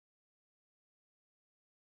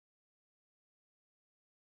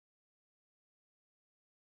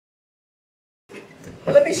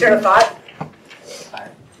Let me share a thought.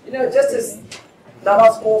 You know, just as not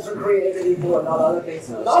all schools are created equal and not other things,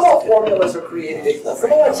 not all formulas are created equal.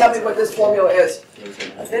 Someone tell me what this formula is.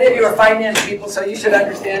 Many of you are finance people, so you should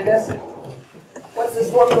understand this. What's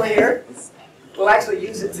this formula here? We'll actually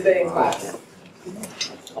use it today in class.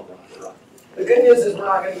 The good news is we're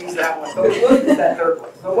not going to use that one, but we will use that third one.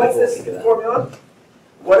 So what's this formula?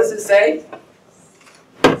 What does it say?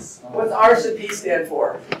 What's R sub P stand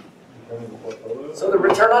for? So the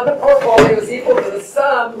return on the portfolio is equal to the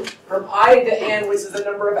sum from I to N, which is the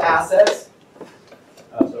number of assets.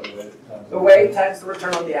 The weight times the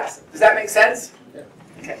return on the asset. Does that make sense? Yeah.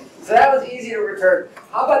 Okay. So that was easy to return.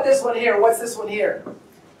 How about this one here? What's this one here?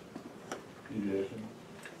 Deviation.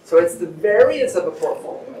 So it's the variance of a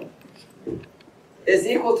portfolio is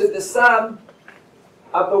equal to the sum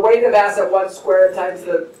of the weight of asset 1 squared times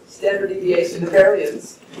the standard deviation, the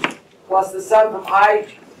variance, plus the sum from I,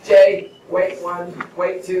 J, weight 1,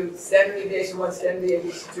 weight 2, standard deviation 1, standard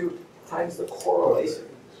deviation 2, times the correlation.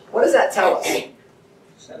 What does that tell us?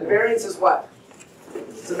 The variance is what?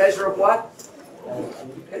 It's a measure of what?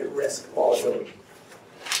 Risk, volatility.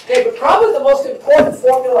 Okay, but probably the most important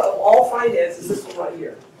formula of all finance is this one right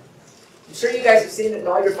here. I'm sure you guys have seen it in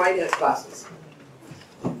all your finance classes.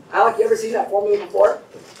 Alec, you ever seen that formula before?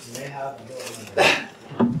 You may have.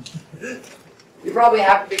 You probably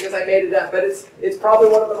haven't because I made it up, but it's probably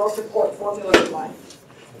one of the most important formulas in life.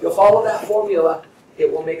 If you'll follow that formula,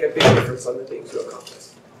 it will make a big difference on the things you accomplish.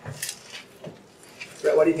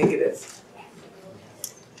 Brett, what do you think it is?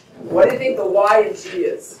 What do you think the Y and G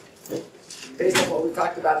is, based on what we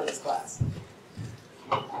talked about in this class?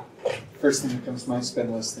 First thing that comes to mind,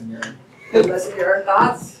 spend less than you earn. Less than you earn.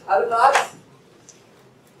 Thoughts? Other thoughts?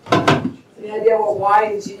 Any idea what Y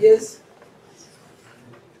and G is?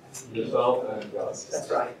 Yourself and God. That's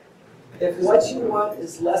right. If what you want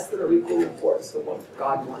is less than or equal in importance to what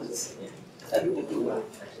God wants, you will do well.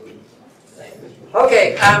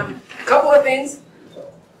 Okay, a couple of things.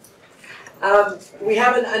 We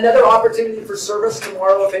have another opportunity for service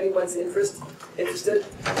tomorrow if anyone's interested.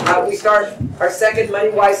 We start our second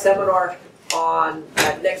Money-Wise seminar on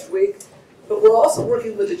next week. But we're also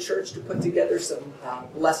working with the church to put together some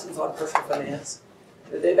lessons on personal finance.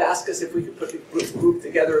 They've asked us if we could put a group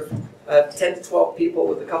together of 10 to 12 people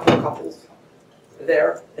with a couple of couples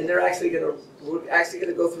there. And we're actually going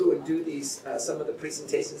to go through and do these, some of the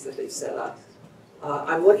presentations that they've set up.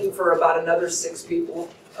 I'm looking for about another 6 people.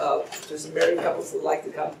 There's some married couples that would like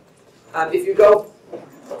to come. If you go,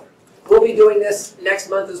 we'll be doing this next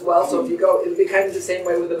month as well. So if you go, it'll be kind of the same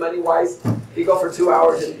way with the Money-Wise. If you go for 2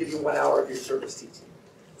 hours, it'll give you 1 hour of your service teaching.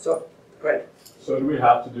 So, go ahead. So do we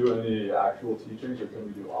have to do any actual teachings, or can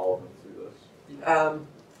we do all of them through this?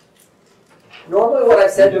 Normally what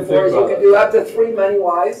I've said before is you can do up to 3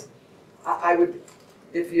 Money-Wise. I would,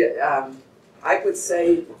 if you, I would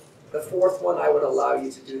say the 4th one I would allow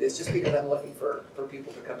you to do this just because I'm looking for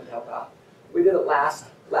people to come and help out. We did it last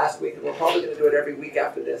week, and we're probably going to do it every week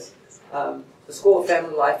after this. The School of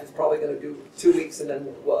Family Life is probably going to do 2 weeks, and then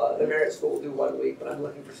the Marriage School will do 1 week, but I'm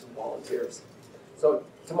looking for some volunteers. So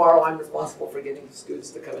tomorrow I'm responsible for getting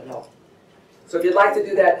students to come and help. So if you'd like to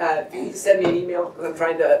do that, you can send me an email, because I'm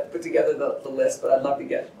trying to put together the list, but I'd love to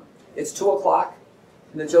get it. It's 2 o'clock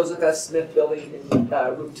in the Joseph S. Smith building in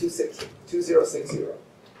room 2060.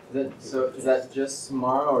 So is that just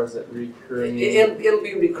tomorrow, or is it recurring? It'll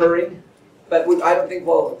be recurring, but I don't think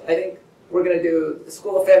I think we're going to do the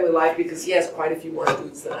School of Family Life because he has quite a few more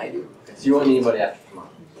students than I do. So you won't need anybody after tomorrow?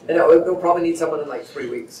 No, we'll probably need someone in like 3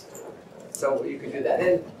 weeks. So you can do that.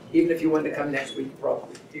 And even if you wanted to come next week,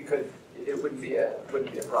 probably you could. It wouldn't be a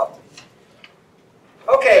problem.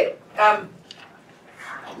 Okay.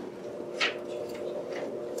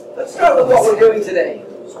 Let's start with what we're doing today.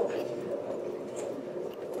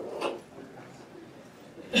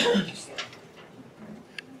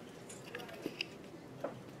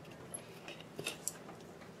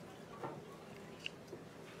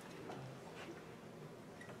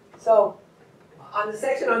 So, on the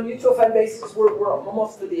section on mutual fund basis, we're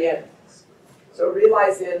almost to the end. So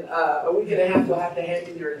realize in a week and a half you'll have to hand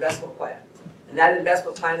in your investment plan. And that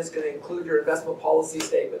investment plan is going to include your investment policy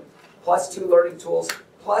statement, plus 2 learning tools,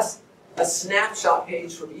 plus a snapshot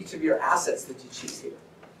page from each of your assets that you choose here.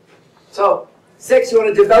 So, 6, you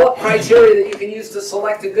want to develop criteria that you can use to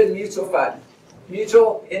select a good mutual fund,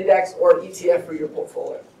 mutual, index, or ETF for your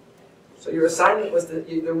portfolio. So your assignment was the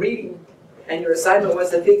reading, and your assignment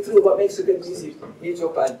was to think through what makes a good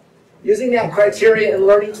mutual fund. Using that criteria in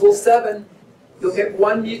Learning Tool 7, you'll pick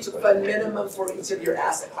 1 mutual fund minimum for each of your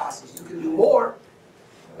asset classes. You can do more,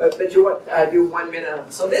 but you want to do 1 minimum.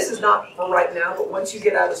 So this is not for right now, but once you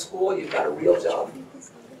get out of school, you've got a real job.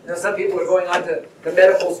 You know, some people are going on to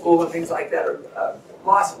medical school and things like that, or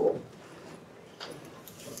law school.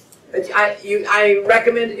 But I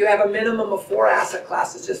recommend that you have a minimum of 4 asset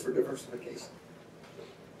classes just for diversification.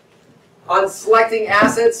 On selecting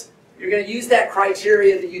assets, you're going to use that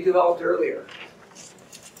criteria that you developed earlier.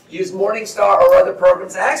 Use Morningstar or other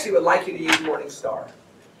programs. I actually would like you to use Morningstar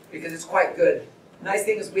because it's quite good. Nice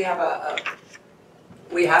thing is we have a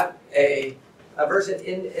version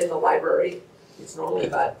in the library. It's normally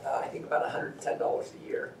about I think about $110 a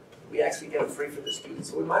year. We actually get it free for the students,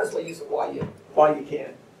 so we might as well use it while you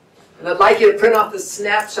can. And I'd like you to print off the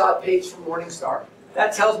snapshot page from Morningstar.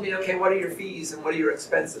 That tells me, okay, what are your fees and what are your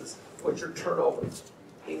expenses? What's your turnover?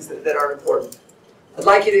 Things that are important. I'd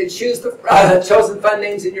like you to choose the chosen fund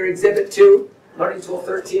names in your Exhibit 2, Learning Tool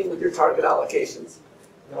 13 with your target allocations.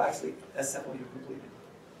 You'll actually assemble your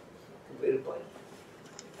completed plan.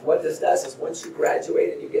 What this does is once you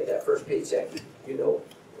graduate and you get that first paycheck, you know,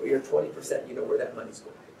 or your 20%, you know where that money's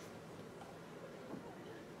going.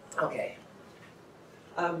 Okay.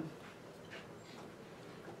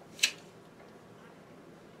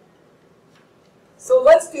 So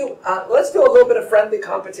let's do a little bit of friendly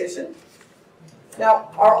competition.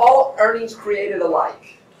 Now, are all earnings created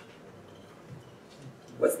alike?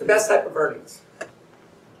 What's the best type of earnings?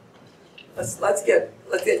 Let's get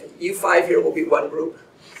you 5 here will be one group.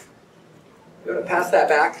 You want to pass that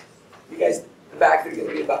back? You guys in the back, they're going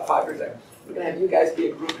to be about 5 or 6. We're going to have you guys be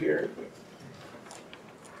a group here.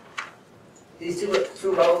 These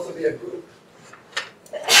two rows will be a group.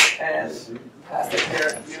 And pass it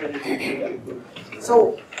here. You're going to be a group.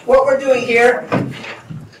 So what we're doing here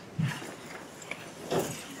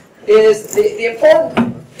is the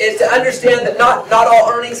important is to understand that not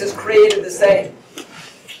all earnings is created the same.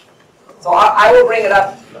 So I will bring it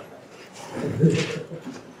up.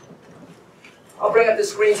 I'll bring up the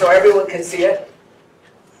screen so everyone can see it.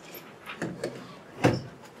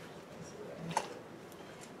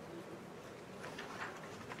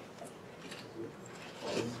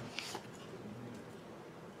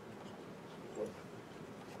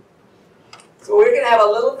 So we're going to have a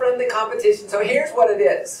little friendly competition. So here's what it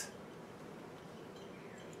is.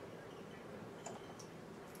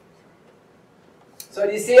 So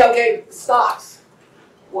do you see, okay, stocks.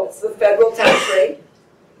 What's the federal tax rate?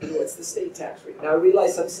 And what's the state tax rate? Now I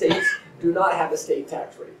realize some states do not have a state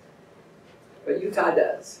tax rate, but Utah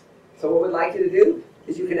does. So what we'd like you to do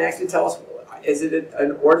is you can actually tell us, is it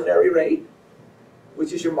an ordinary rate,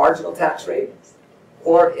 which is your marginal tax rate,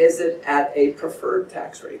 or is it at a preferred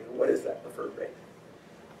tax rate? And what is that preferred rate?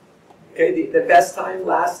 Okay, the best time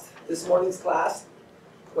this morning's class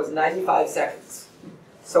was 95 seconds.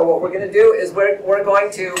 So what we're going to do is we're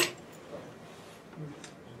going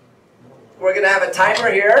to have a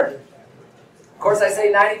timer here. Of course, I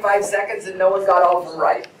say 95 seconds, and no one got all of them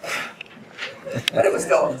right, but it was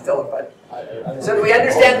still fun. So do we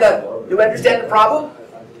understand the problem?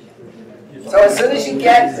 So as soon as you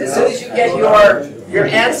get your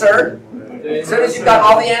answer, as soon as you've got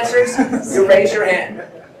all the answers, you raise your hand.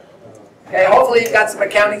 Okay, hopefully you've got some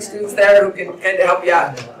accounting students there who can kind of help you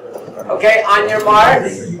out. Okay, on your mark,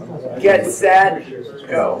 get set,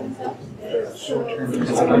 go.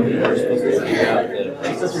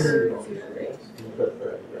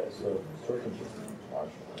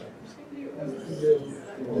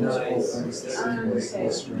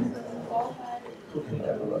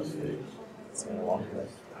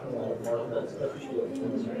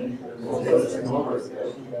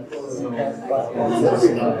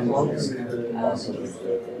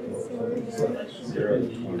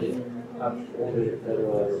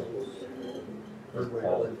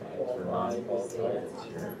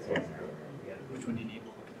 Which one do you need?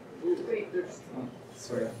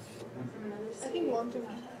 Sorry. I think long-term. I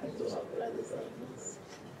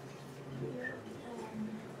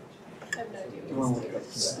have no idea. You want to look up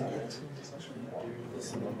the state?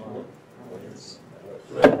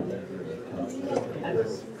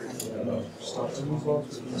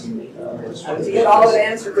 Once you get all of the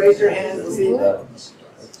answers, raise your hand. We'll see.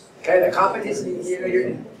 Okay, the competition,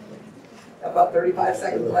 you're about 35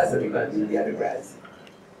 seconds less than the undergrads.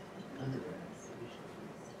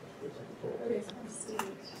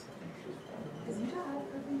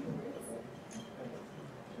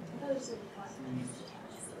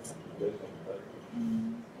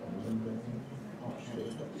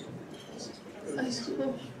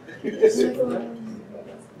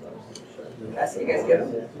 That's you guys get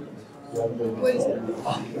them. What is it?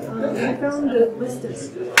 I found the list of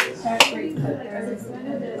tax rates that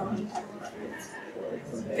there.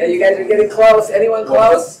 Okay, you guys are getting close. Anyone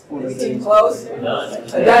close? Any team close?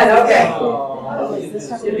 Done. Okay.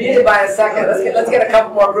 You're muted by a second. Let's get a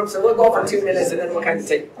couple more groups, and we'll go for 2 minutes, and then we'll kind of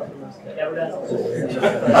take. I Okay.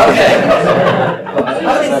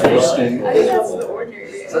 think that's the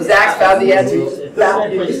ordinary. So Zach's found the answer.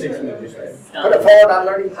 Put it forward on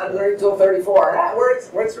learning tool 34. That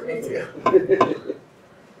works for me too.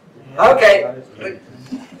 Okay.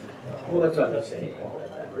 Well, that's what I'm saying.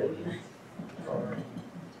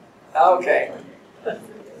 Okay.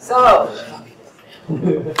 So,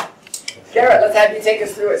 Garrett, let's have you take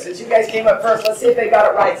us through it. Since you guys came up first, let's see if they got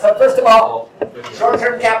it right. So first of all,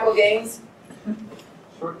 short-term capital gains.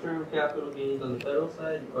 Short-term capital gains on the federal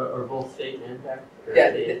side, or both state and tax? Or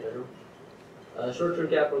Yeah. state and federal? Short-term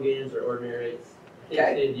capital gains are ordinary rates. I think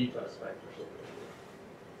Okay. state of Utah's 5%.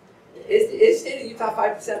 Is state of Utah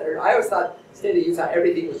 5%? Or I always thought state of Utah,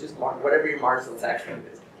 everything was just whatever your marginal tax rate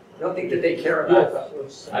is. I don't think that they care about that.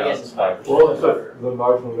 I guess it's 5%. Well, it's the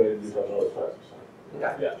marginal rate in Utah is always 5%.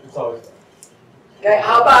 Okay. Yeah, it's always. Okay,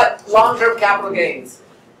 how about long-term capital gains?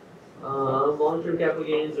 Long-term capital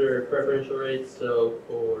gains are preferential rates, so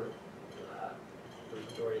for the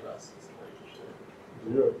majority of us, it's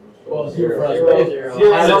 9%. Zero. Well, zero for us, Zero, but if zero.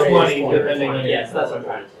 zero High is rate money, is depending on. Yes, that's what I'm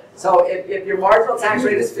trying to say. So if your marginal tax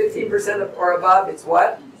rate is 15% or above, it's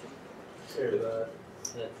what? That's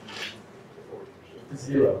 40%.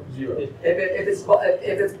 Zero. If its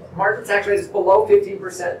marginal tax rate is below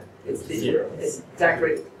 15%, it's Zero. Its tax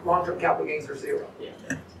rate, long-term capital gains are zero. Yeah.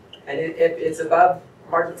 And if it's above,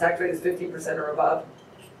 marginal tax rate is 15% or above,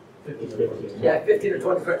 15. yeah, 15 or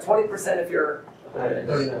 20% if you're,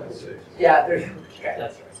 39. yeah, there's, okay.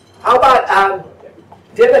 That's right. How about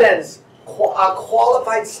dividends? A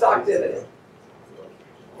qualified stock dividend.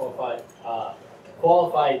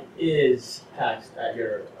 Qualified is taxed at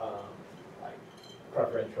your, like,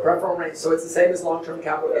 preferential. Preferential rate, so it's the same as long-term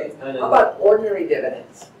capital gains. And then- How about ordinary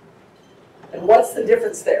dividends? And what's the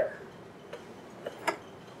difference there?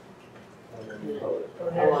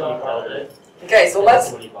 How long you held it? Okay, so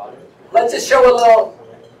When you bought it? let's just show a little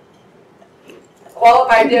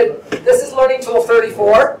qualified div. This is learning tool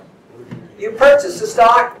 34. You purchased the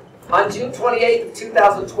stock on June 28th of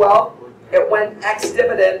 2012. It went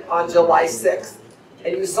ex-dividend on July 6th.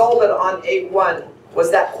 And you sold it on 8/1. Was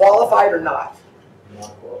that qualified or not?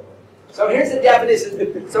 So here's the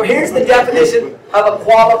definition. So here's the definition of a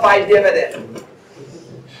qualified dividend.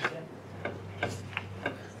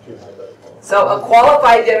 So a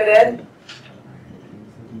qualified dividend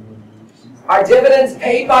are dividends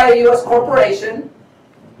paid by a U.S. corporation.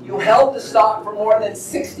 You held the stock for more than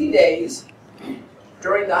 60 days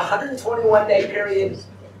during the 121-day period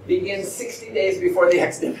begins 60 days before the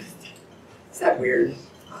ex-dividend. Is that weird?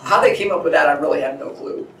 How they came up with that, I really have no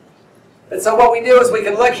clue. And so what we do is we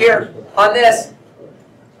can look here on this.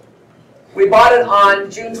 We bought it on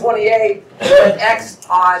June 28th, it went X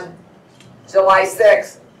on July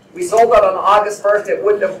 6th. We sold it on August 1st, it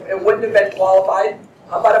wouldn't have been qualified.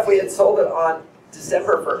 How about if we had sold it on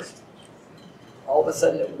December 1st? All of a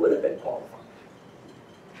sudden it would have been qualified.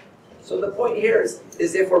 So the point here is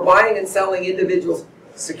if we're buying and selling individual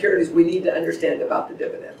securities, we need to understand about the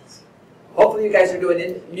dividends. Hopefully you guys are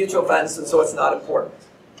doing mutual funds, and so it's not important.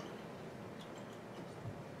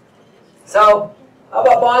 So, how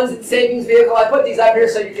about bonds and savings vehicle? I put these up here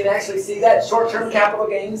so you can actually see that. Short-term capital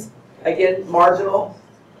gains, again, marginal.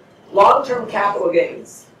 Long-term capital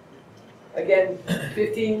gains, again,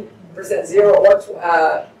 15%, 0, or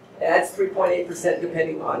that's 3.8%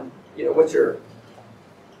 depending on what your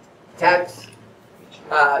tax,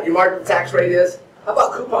 your marginal tax rate is. How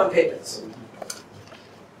about coupon payments?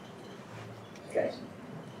 Okay.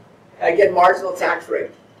 Again, marginal tax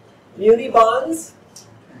rate. Muni bonds,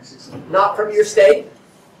 not from your state.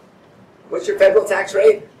 What's your federal tax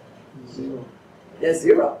rate? 0. Yeah,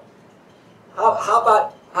 0. How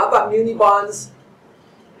about muni bonds?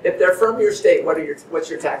 If they're from your state, what's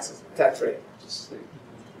your tax rate?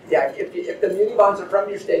 Yeah, if the muni bonds are from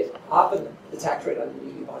your state, often the tax rate on the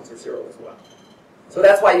muni bonds are 0 as well. So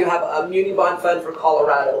that's why you have a muni bond fund for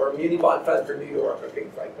Colorado or a muni bond fund for New York or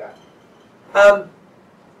things like that.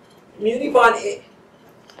 Muni bond,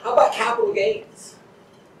 how about capital gains?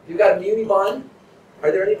 You've got a muni bond.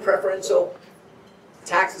 Are there any preferential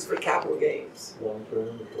taxes for capital gains? Long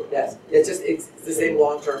term. Yes, it's the same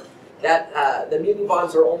long term. That the muni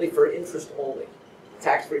bonds are only for interest only,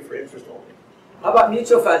 tax free for interest only. How about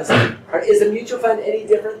mutual funds? Is a mutual fund any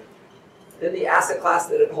different than the asset class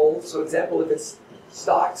that it holds? So, example, if it's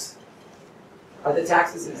stocks, are the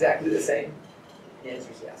taxes exactly the same? The answer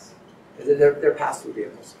is yes, because they're pass-through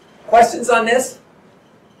vehicles. Questions on this?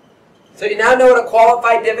 So you now know what a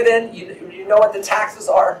qualified dividend. You know what the taxes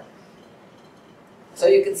are. So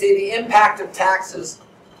you can see the impact of taxes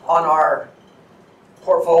on our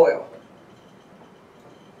portfolio.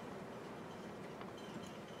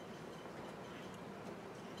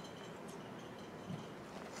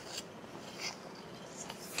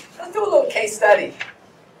 Let's do a little case study.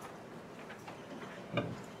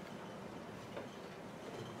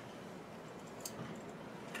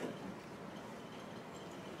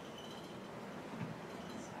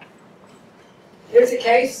 Here's a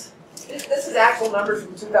case. This is actual numbers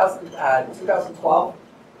from 2012,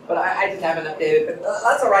 but I didn't have it updated. But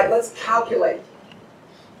that's all right. Let's calculate.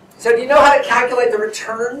 So do you know how to calculate the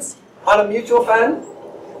returns on a mutual fund?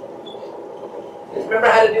 Remember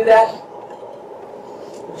how to do that?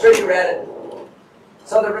 I'm sure you read it.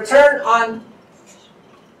 So the return on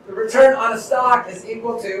a stock is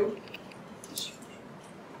equal to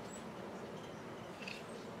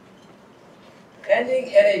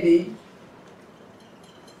ending NAV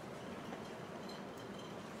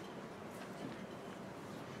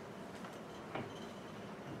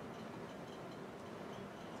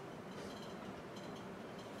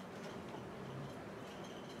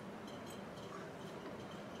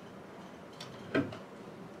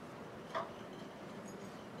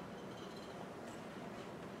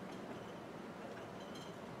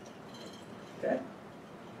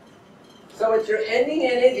So it's your ending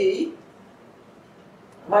NAV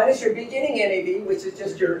minus your beginning NAV, which is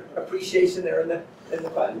just your appreciation there in the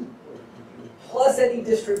fund, plus any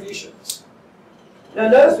distributions. Now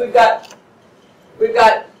notice we've got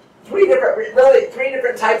three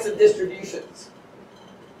different types of distributions.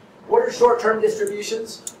 What are short-term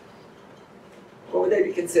distributions? What would they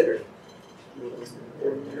be considered?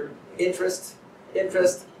 Interest,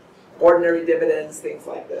 ordinary dividends, things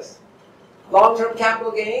like this. Long-term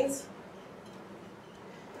capital gains.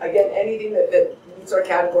 Again, anything that meets our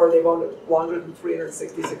category, they've owned it longer than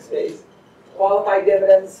 366 days. Qualified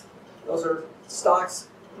dividends, those are stocks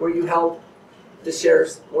where you held the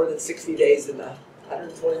shares more than 60 days in the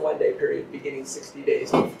 121-day period, beginning 60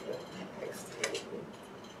 days.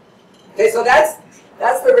 Okay, so that's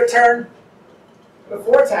the return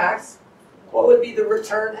before tax. What would be the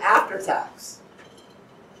return after tax?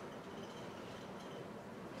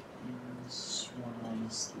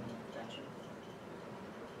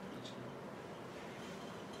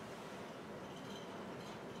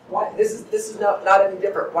 Why? This is not any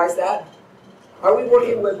different. Why is that? Are we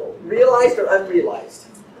working with realized or unrealized?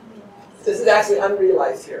 This is actually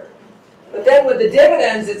unrealized here. But then with the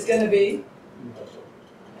dividends, it's going to be,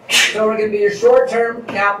 so we're going to be your short-term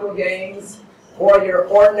capital gains or your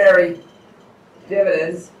ordinary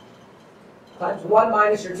dividends times 1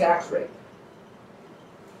 minus your tax rate.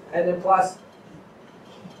 And then plus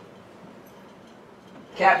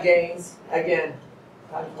cap gains, again,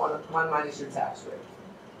 times 1 minus your tax rate.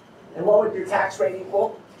 And what would your tax rate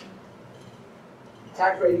equal?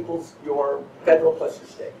 Tax rate equals your federal plus your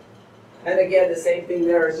state. And again, the same thing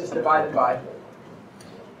there is just divided by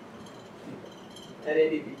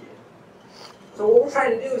NADB. So what we're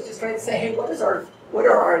trying to do is just trying to say, hey, what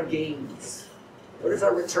are our gains? What is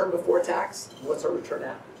our return before tax? And what's our return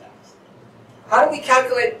after tax? How do we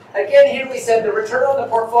calculate? Again, here we said the return on the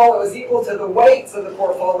portfolio is equal to the weights of the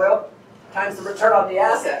portfolio times the return on the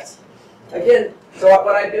assets. Again, so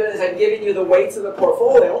what I'm doing is I'm giving you the weights of the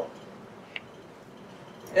portfolio.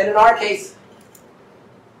 And in our case,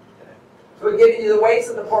 so we're giving you the weights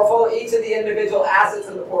of the portfolio, each of the individual assets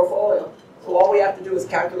in the portfolio. So all we have to do is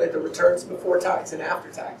calculate the returns before tax and after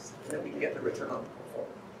tax, and then we can get the return on the portfolio.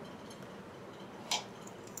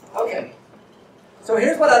 Okay, so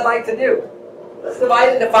here's what I'd like to do. Let's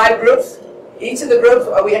divide into 5 groups. Each of the groups,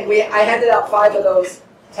 I handed out 5 of those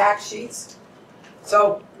tax sheets.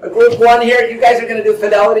 So a group 1 here, you guys are going to do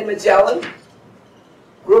Fidelity Magellan.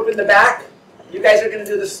 Group in the back, you guys are going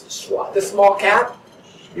to do the small cap.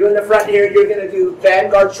 You in the front here, you're going to do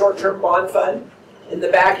Vanguard Short-Term Bond Fund. In the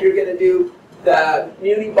back, you're going to do the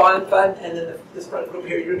Muni Bond Fund. And then this front group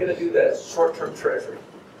here, you're going to do the Short-Term Treasury.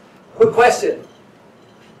 Quick question.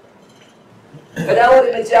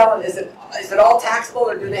 Fidelity Magellan, is it all taxable,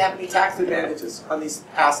 or do they have any tax advantages on these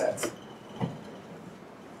assets?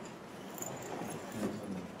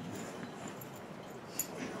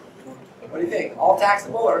 What do you think? All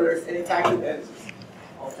taxable, or are there any tax advantages?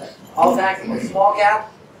 All taxable. Small cap?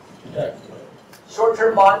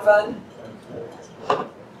 Short-term bond fund?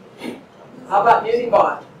 How about muni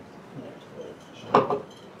bond?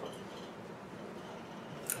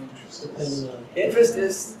 Interest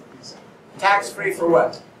is tax-free for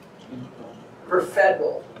what? For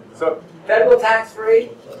federal. So federal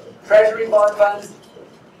tax-free, treasury bond funds,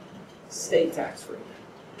 state tax-free.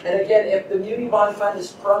 And again, if the muni bond fund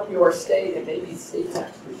is from your state, it may be state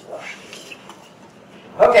tax-free stuff.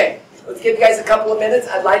 Okay, Let's give you guys a couple of minutes.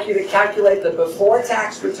 I'd like you to calculate the before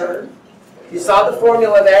tax return. You saw the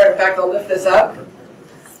formula there. In fact, I'll lift this up.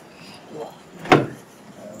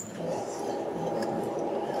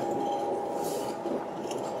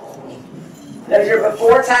 There's your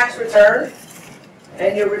before tax return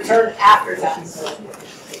and your return after tax.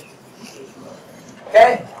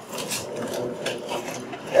 Okay?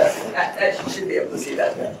 Yeah, you should be able to see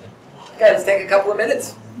that. Okay, let's take a couple of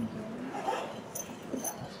minutes.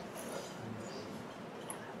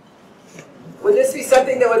 Would this be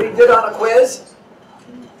something that would be good on a quiz?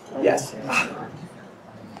 Yes.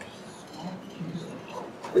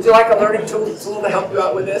 Would you like a learning tool to help you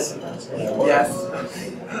out with this? Yes.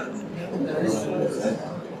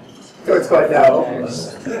 So it's going no.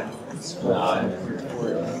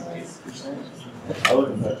 I look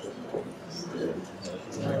at that.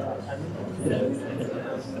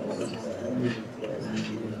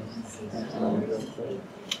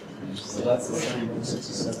 So that's the same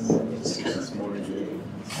 67, 66 more. I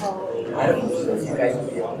don't know if you guys will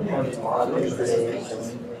be able to come tomorrow.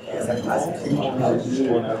 Yes, I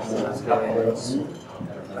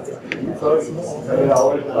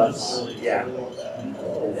class. Yeah.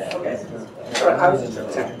 Okay. All right, I was just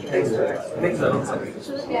checking. Thanks for that.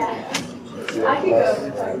 Yeah. I could go.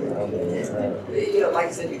 You know, like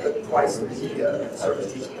I said, you could twice a week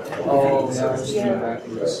service teaching. Oh,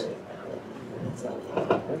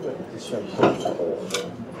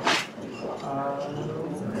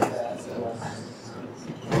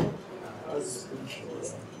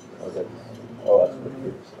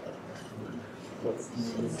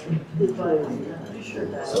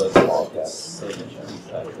 So it's all gas.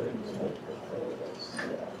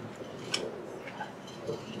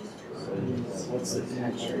 what's the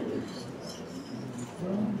tax rate?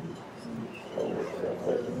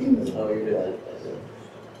 Oh, you did.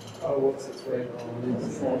 Oh, what's its rate?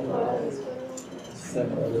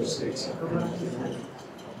 706.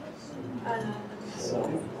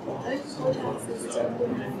 So. I think full taxes are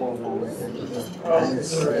 4.4. Oh,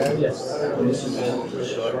 Yes.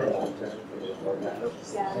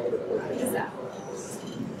 Yeah. Is that?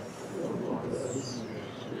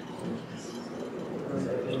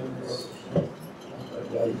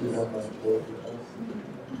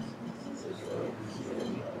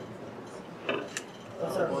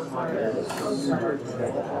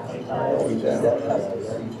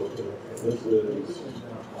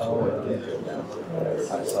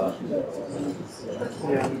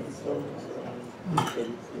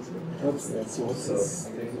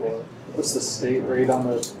 What's the state rate on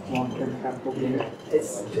the long-term capital gain?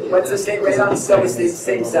 What's the state rate on? Still the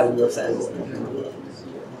same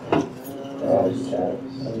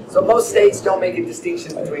 7%. So most states don't make a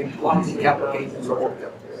distinction between long-term capital gains and short-term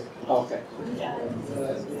capital gains. Okay.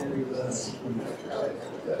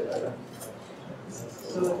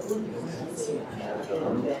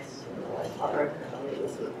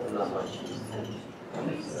 Not much.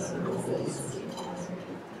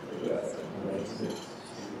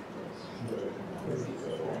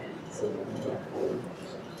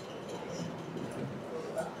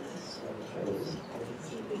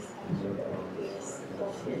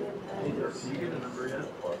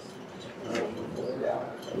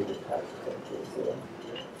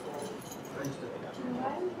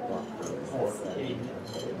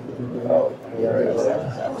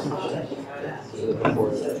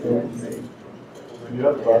 You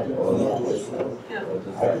have budget?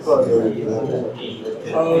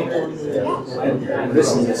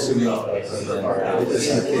 This is assuming, this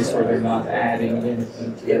is a case where they're not adding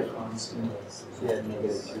anything to the constant. Yeah,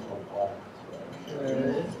 negative 2.5.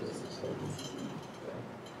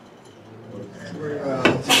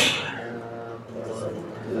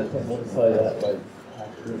 Multiply that by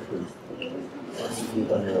keep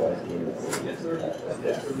unrealized gains.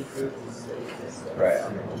 Right.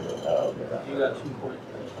 Oh, okay. You got 2.5.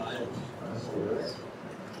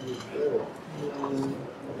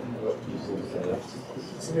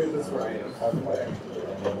 Here's Brian.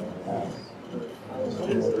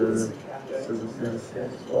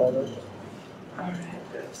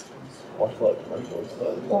 Watch a lot of commercials.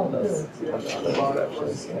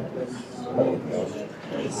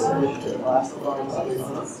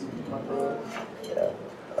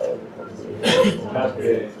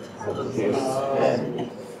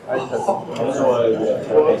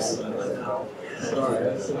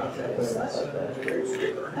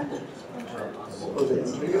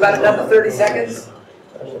 We've got another 30 seconds.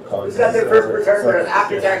 Who's got their first return or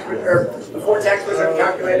after tax or before tax return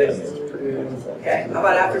calculated? Okay, how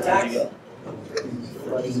about after tax?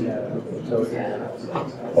 What did they What did you get?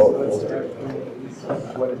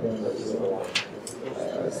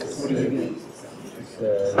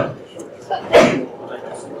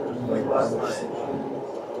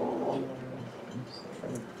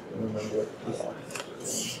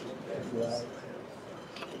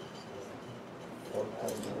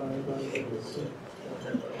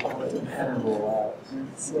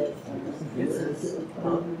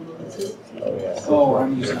 Oh,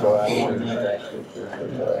 I'm using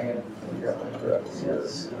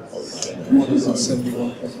what is it,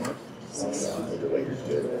 71?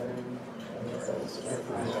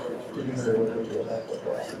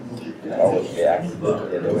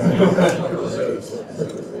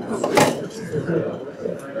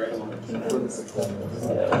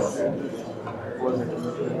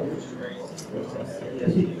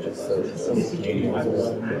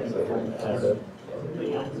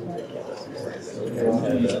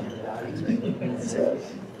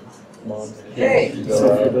 Okay,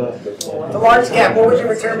 the large cap, what was your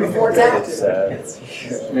return before tax?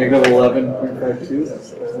 Negative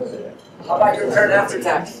 11.52. How about your return after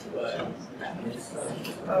tax?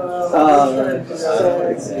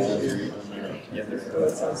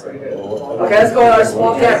 Okay, let's go with our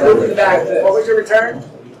small cap group in the back. What was your return?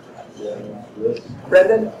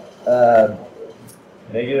 Brendan?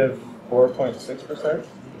 Negative 4.6%.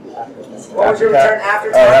 What was your return after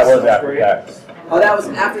Oh, that tax? was after tax. Oh, that was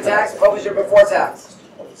after tax? What was your before tax?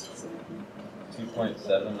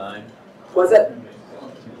 2.79. Was it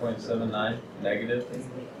 2.79. Negative.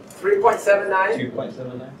 3.79?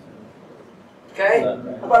 2.79. Okay.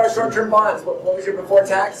 How about our short-term bonds? What was your before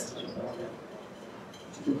tax?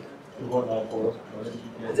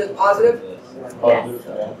 Is it positive?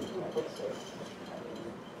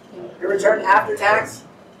 Your return after tax?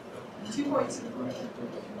 2.2.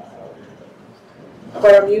 How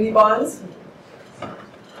about our muni bonds?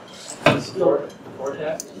 Before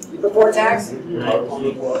tax? Before tax?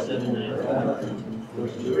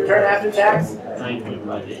 9.79. Return after tax?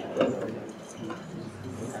 9.58.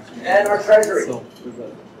 And our treasury?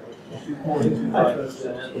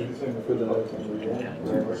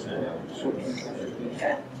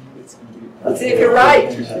 Okay. Let's see if you're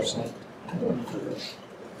right.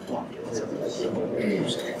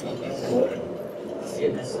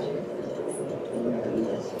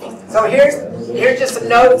 So here's just some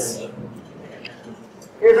notes.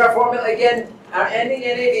 Here's our formula again. Our ending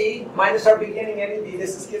NAV minus our beginning NAV.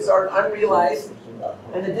 This gives our unrealized,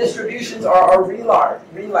 and the distributions are our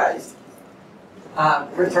realized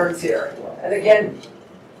returns here. And again,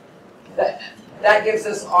 that gives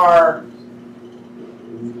us our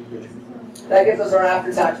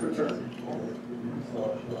after-tax return.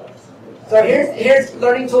 So here's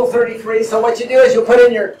Learning Tool 33. So what you do is you put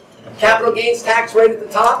in your capital gains tax rate at the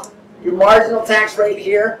top, your marginal tax rate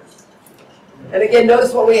here. And again,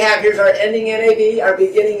 notice what we have. Here's our ending NAV, our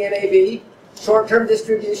beginning NAV, short-term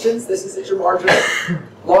distributions. This is at your marginal.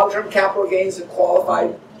 Long-term capital gains and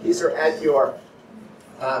qualified. These are at your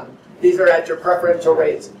preferential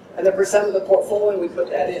rates. And the percent of the portfolio, we put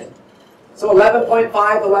that in. So 11.5,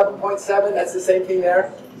 11.7, that's the same thing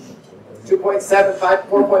there. 2.75,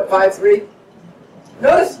 4.53.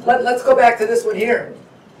 Notice, let's go back to this one here.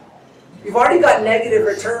 You've already got negative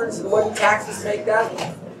returns, and what do taxes make that?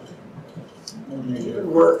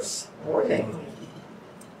 Even worse, more negative.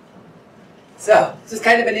 So, this is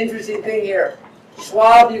kind of an interesting thing here.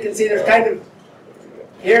 Schwab, you can see there's kind of,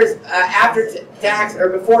 here's after tax, or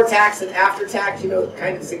before tax and after tax,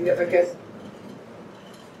 kind of significant.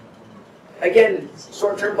 Again,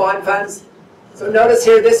 short-term bond funds. So notice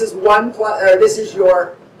here, this is this is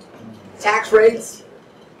your tax rates.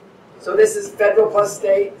 So this is federal plus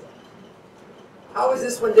state. How is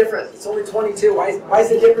this one different? It's only 22. Why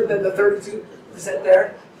is it different than the 32%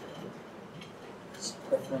 there?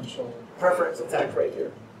 Preferential tax rate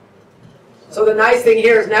here. So the nice thing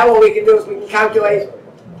here is now what we can do is we can calculate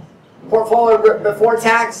portfolio before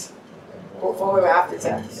tax, portfolio after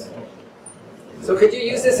tax. So could you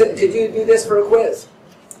use this? Could you do this for a quiz?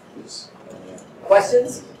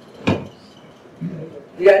 Questions? Do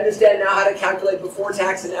you understand now how to calculate before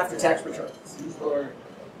tax and after tax returns?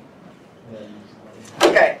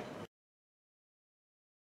 Okay.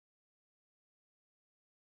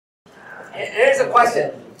 Here's a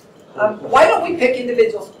question. Why don't we pick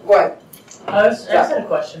individuals? Go ahead. I just had a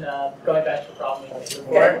question, going back to the problem we had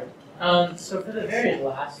before. Okay. So for the very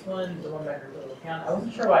last one, the one by her little account, I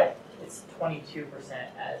wasn't sure why it's 22%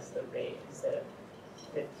 as the rate instead of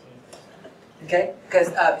 15%. Okay, because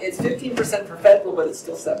it's 15% for federal, but it's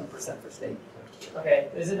still 7% for state. Okay,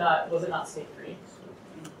 was it not state free?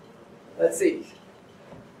 Let's see.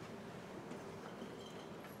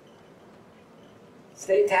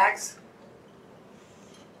 state tax?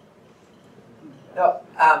 No,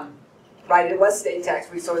 right, it was state tax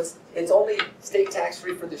free, so it's only state tax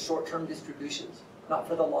free for the short-term distributions, not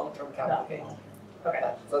for the long-term capital gains.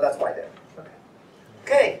 Okay. So that's why there.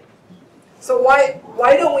 Okay. So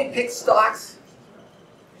why don't we pick stocks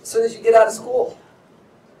as soon as you get out of school?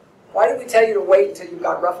 Why did we tell you to wait until you've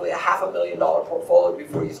got roughly a $500,000 portfolio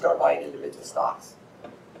before you start buying individual stocks?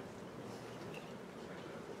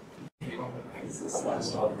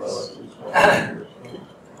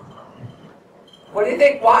 What do you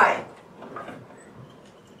think? Why?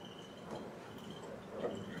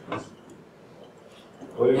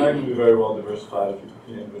 Well, you're not going to be very well diversified if you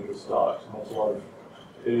pick individual stocks, and that's a lot of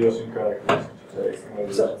idiosyncratic risks to take.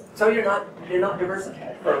 So you're not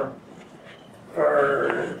diversified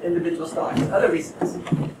for individual stocks. Other reasons.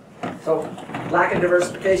 So lack of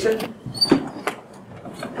diversification.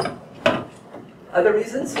 Other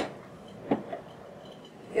reasons?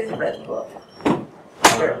 Here's a red book. I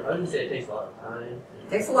wouldn't say it takes a lot of time. It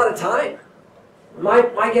takes a lot of time.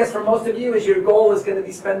 My guess for most of you is your goal is going to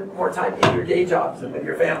be spend more time in your day jobs and with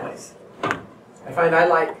your families. I find I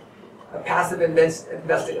like a passive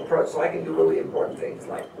investing approach, so I can do really important things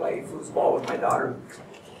like play foosball with my daughter,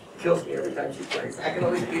 who kills me every time she plays. I can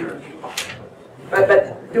always beat her.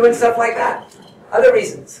 But doing stuff like that. Other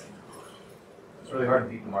reasons. It's really hard to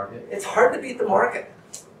beat the market. It's hard to beat the market.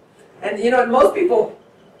 And you know, most people,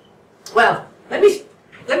 well, let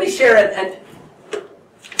me share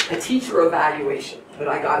a teacher evaluation that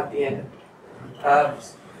I got at the end of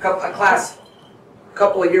a class a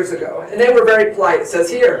couple of years ago. And they were very polite. It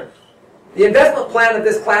says here, the investment plan of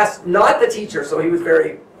this class, not the teacher, so he was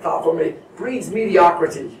very thoughtful, breeds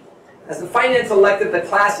mediocrity. As the finance elective, the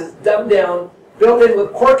class is dumbed down, built in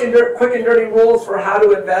with quick and dirty rules for how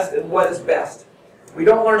to invest and what is best. We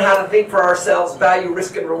don't learn how to think for ourselves, value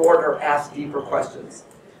risk and reward, or ask deeper questions.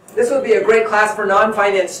 This would be a great class for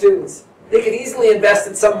non-finance students. They could easily invest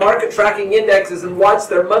in some market tracking indexes and watch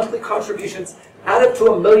their monthly contributions add up to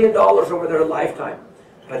 $1 million over their lifetime.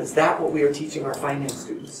 But is that what we are teaching our finance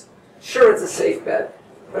students? Sure, it's a safe bet,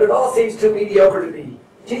 but it all seems too mediocre to me.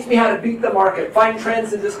 Teach me how to beat the market, find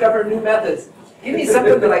trends, and discover new methods. Give me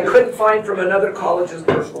something that I couldn't find from another college's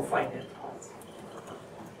personal finance class.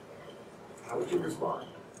 How would you respond?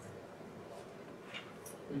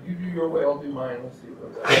 You do your way, I'll do mine. Let's see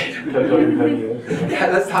what that. Yeah,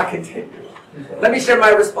 let's not continue. Let me share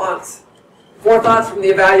my response. 4 thoughts from the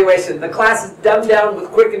evaluation. The class is dumbed down with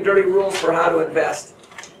quick and dirty rules for how to invest.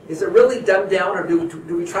 Is it really dumbed down, or do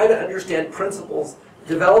we try to understand principles,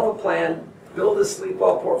 develop a plan, build a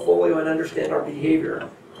sleep-well portfolio, and understand our behavior?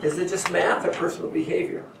 Is it just math or personal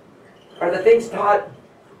behavior? Are the things taught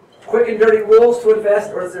quick and dirty rules to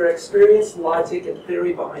invest, or is there experience, logic, and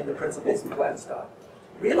theory behind the principles and plans taught?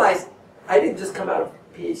 Realize I didn't just come out of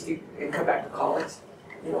PhD and come back to college.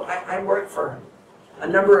 You know, I worked for a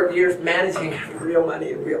number of years managing real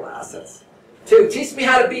money and real assets. 2, teach me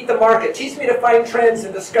how to beat the market. Teach me to find trends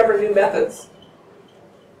and discover new methods.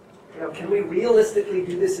 You know, can we realistically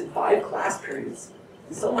do this in 5 class periods?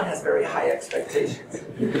 Someone has very high expectations.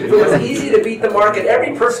 If it was easy to beat the market,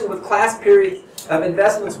 every person with class periods of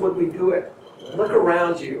investments would we do it. Look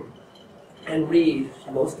around you and read.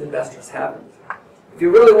 Most investors haven't. If you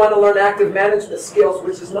really want to learn active management skills,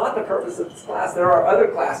 which is not the purpose of this class, there are other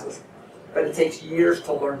classes, but it takes years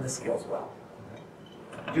to learn the skills well.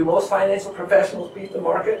 Do most financial professionals beat the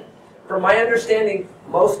market? From my understanding,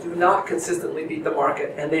 most do not consistently beat the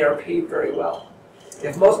market, and they are paid very well.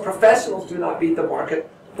 If most professionals do not beat the market,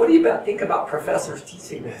 what do you think about professors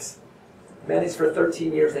teaching this? Managed for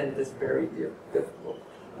 13 years, and it is very difficult.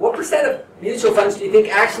 What % of mutual funds do you think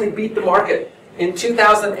actually beat the market in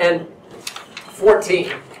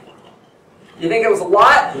 2014? You think it was a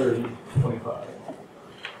lot? 30, 25.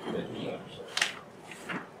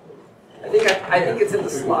 I think it's in the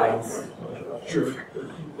slides. True.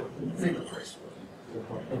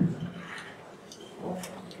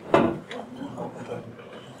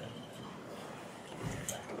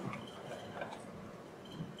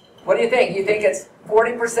 What do you think? You think it's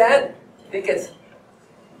 40%? You think it's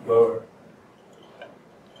Lower.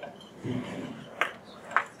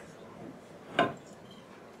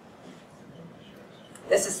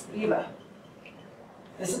 This is SPIVA.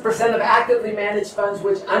 This is percent of actively managed funds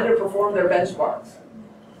which underperform their benchmarks.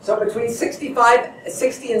 So between 60 and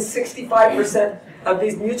 65% of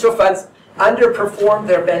these mutual funds underperform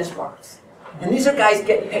their benchmarks. And these are guys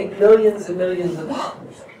getting paid millions and millions of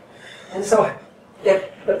dollars. And so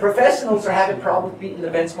if the professionals are having problems beating the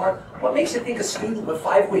benchmark, what makes you think a student with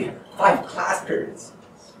 5 class periods?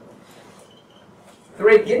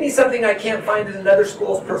 3, give me something I can't find in another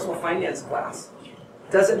school's personal finance class.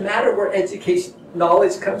 Doesn't matter where education,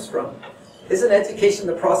 knowledge comes from. Isn't education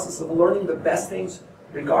the process of learning the best things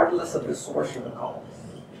regardless of the source or the cause?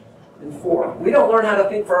 And 4, we don't learn how to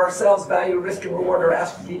think for ourselves, value, risk, and reward, or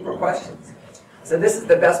ask deeper questions. So this is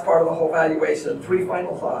the best part of the whole valuation. 3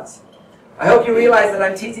 final thoughts. I hope you realize that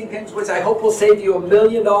I'm teaching things which I hope will save you $1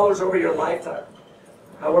 million over your lifetime.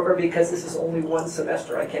 However, because this is only 1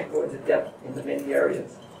 semester, I can't go into depth into many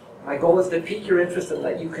areas. My goal is to pique your interest and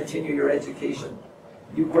let you continue your education.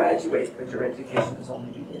 You graduate, but your education is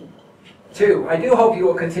only beginning. 2, I do hope you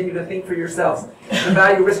will continue to think for yourselves, to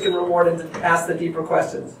value, risk, and reward, and to ask the deeper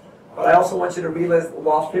questions. But I also want you to realize that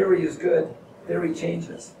while theory is good, theory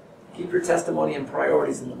changes. Keep your testimony and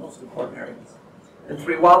priorities in the most important areas. And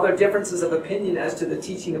 3, while there are differences of opinion as to the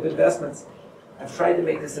teaching of investments, I've tried to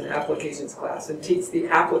make this an applications class and teach the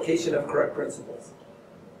application of correct principles.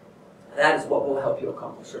 That is what will help you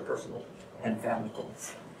accomplish your personal and family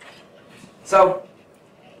goals. So,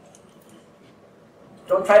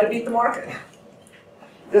 don't try to beat the market.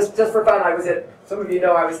 Just for fun, some of you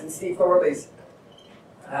know I was in Steve Thorley's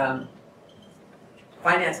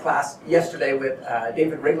finance class yesterday with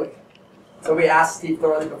David Wrigley. So we asked Steve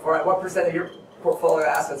Thorley before, what percent of your portfolio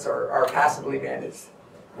assets are passively managed?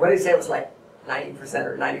 What did he say? It was like 90%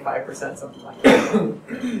 or 95%, something like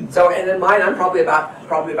that. So, and in mine, I'm probably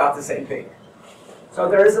about the same thing. So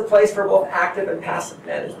there is a place for both active and passive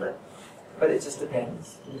management, but it just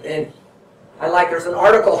depends. And there's an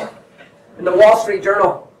article in the Wall Street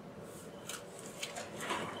Journal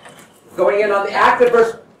going in on the active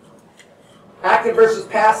versus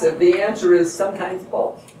passive. The answer is sometimes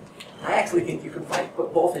both. I actually think you can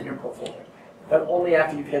put both in your portfolio, but only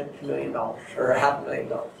after you've hit $1 million or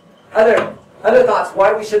 $500,000. Other thoughts?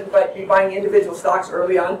 Why we shouldn't be buying individual stocks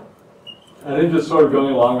early on? I think just sort of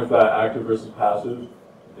going along with that active versus passive,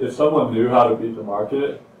 if someone knew how to beat the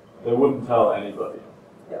market, they wouldn't tell anybody.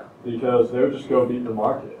 Yeah. Because they would just go beat the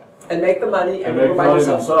market. And make the money and make money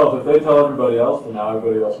themselves. If they tell everybody else, then now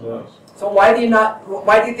everybody else knows. So why do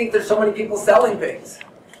you think there's so many people selling things?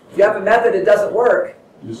 If you have a method, it doesn't work.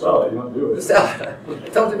 You sell it, you don't do it. You sell it. I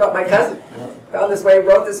told you about my cousin. Found this way,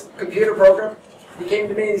 wrote this computer program. He came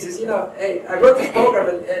to me and he says, hey, I wrote this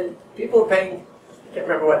program and people are paying, I can't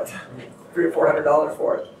remember what, $300 or $400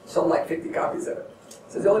 for it. Sold like 50 copies of it. He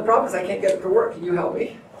says, the only problem is I can't get it to work. Can you help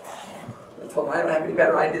me? I told him I don't have any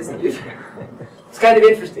better ideas than you. It's kind of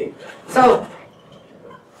interesting. So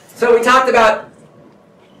we talked about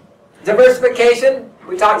diversification.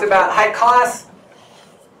 We talked about high costs.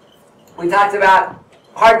 We talked about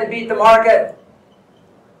hard to beat the market.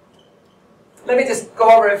 Let me just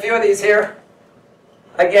go over a few of these here.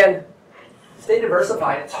 Again, stay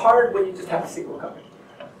diversified. It's hard when you just have a single company.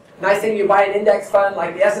 Nice thing, you buy an index fund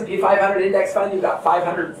like the S&P 500 index fund, you've got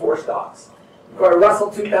 504 stocks. You go to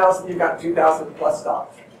Russell 2000, you've got 2,000 plus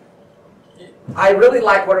stocks. I really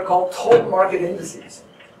like what are called total market indices.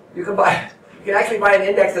 You can actually buy an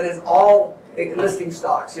index that has all listing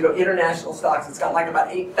stocks, international stocks. It's got like about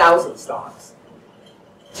 8,000 stocks.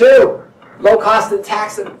 2, low cost and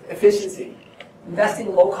tax efficiency.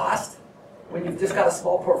 Investing low cost when you've just got a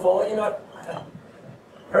small portfolio.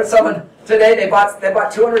 Heard someone today, they bought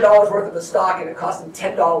 $200 worth of a stock and it cost them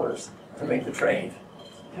 $10 to make the trade.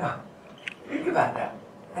 Yeah. Think about that.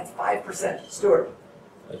 That's 5%. Stuart.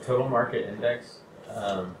 A total market index,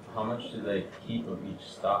 how much do they keep of each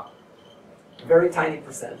stock? Very tiny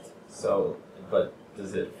percent. So, but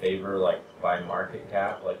does it favor by market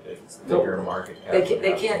cap, like the bigger market cap?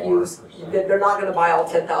 They can't use, they're not going to buy all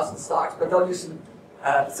 10,000 stocks, but they'll use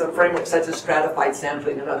some frameworks such as stratified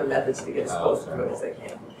sampling and other methods to get as close to it as they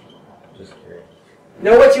can. Just curious.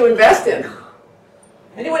 Know what you invest in.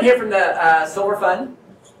 Anyone here from the Silver Fund?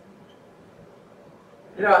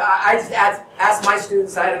 I just asked my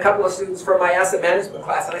students, I had a couple of students from my asset management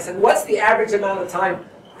class, and I said, what's the average amount of time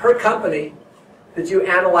per company that you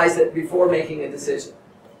analyze it before making a decision?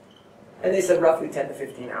 And they said roughly 10 to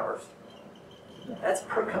 15 hours. That's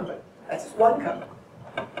per company. That's just one company.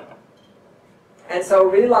 And so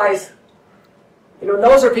realize,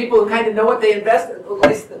 those are people who kind of know what they invest in. At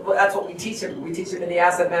least that's what we teach them. We teach them in the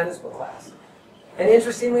asset management class. And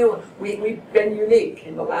interestingly, we've been unique.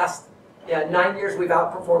 In the last 9 years, we've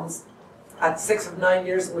outperformed. At 6 of 9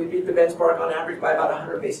 years, we beat the benchmark on average by about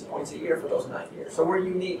 100 basis points a year for those 9 years. So we're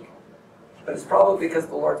unique. But it's probably because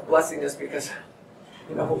the Lord's blessing us because,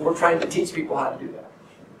 we're trying to teach people how to do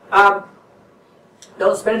that.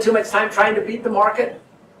 Don't spend too much time trying to beat the market.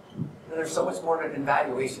 There's so much more in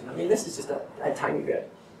valuation. I mean, this is just a tiny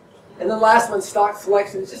bit. And the last one, stock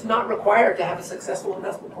selection, is just not required to have a successful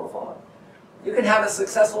investment portfolio. You can have a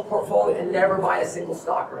successful portfolio and never buy a single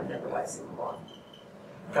stock or never buy a single bond.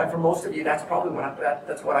 Okay, for most of you, that's probably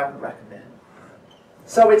that's what I would recommend.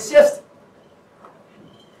 So it's just,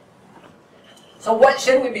 so what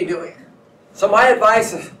should we be doing? So my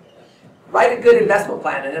advice is write a good investment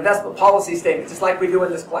plan, an investment policy statement, just like we do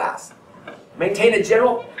in this class. Maintain a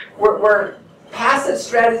general, we're passive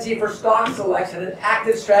strategy for stock selection and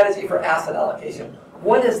active strategy for asset allocation.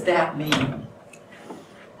 What does that mean?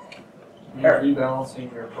 You're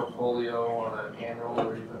rebalancing your portfolio on an annual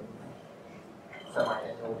or even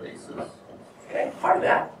semi-annual basis. Okay, part of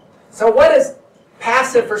that. So what is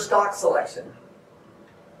passive for stock selection?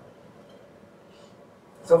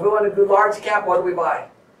 So if we want to do large cap, what do we buy?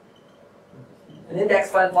 An index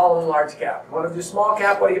fund following large cap. You want to do small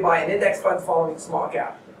cap, what do you buy? An index fund following small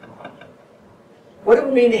cap. What do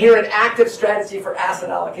we mean here an active strategy for asset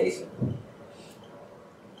allocation?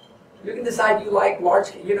 You can decide you like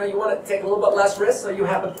large, you want to take a little bit less risk, so you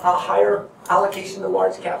have a higher allocation to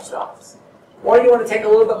large cap stocks. Or you want to take a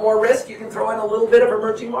little bit more risk, you can throw in a little bit of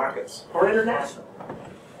emerging markets or international.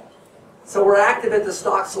 So we're active at the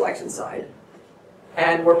stock selection side,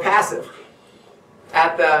 and we're passive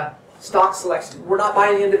at the stock selection. We're not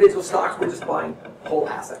buying individual stocks, we're just buying whole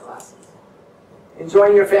asset classes.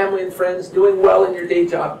 Enjoying your family and friends, doing well in your day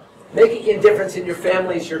job, making a difference in your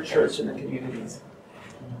families, your church, and the communities.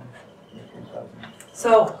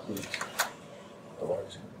 So,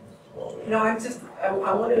 I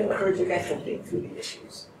want to encourage you guys to think through the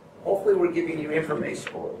issues. Hopefully we're giving you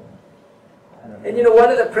information. And one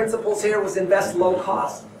of the principles here was invest low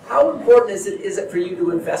cost. How important is it for you to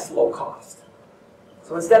invest low cost?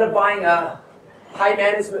 So instead of buying a high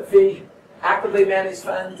management fee, actively managed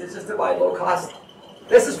funds, it's just to buy low cost.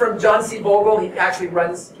 This is from John C. Bogle. He actually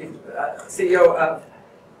runs, CEO of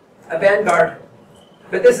Vanguard.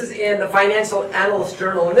 But this is in the Financial Analyst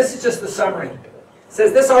Journal, and this is just the summary. It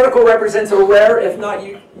says, this article represents a rare, if not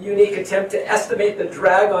unique, attempt to estimate the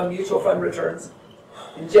drag on mutual fund returns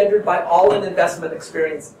engendered by all-in investment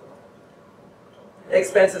expenses,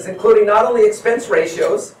 including not only expense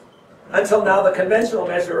ratios, until now the conventional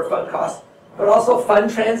measure of fund costs, but also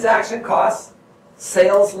fund transaction costs,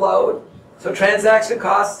 sales load. So transaction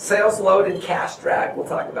costs, sales load, and cash drag. We'll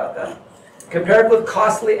talk about that. Compared with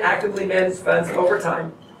costly, actively managed funds over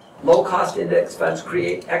time, low-cost index funds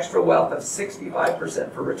create extra wealth of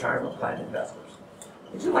 65% for retirement plan investors.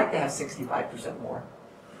 Would you like to have 65% more?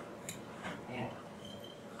 Yeah.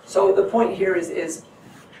 So the point here is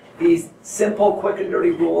these simple, quick, and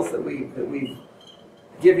dirty rules that we've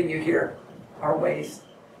given you here are ways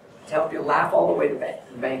to help you laugh all the way to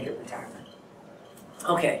bank your retirement.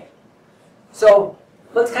 Okay. So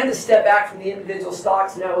let's kind of step back from the individual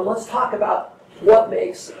stocks now, and let's talk about what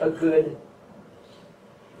makes a good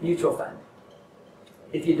mutual fund.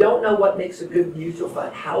 If you don't know what makes a good mutual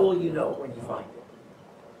fund, how will you know when you find it?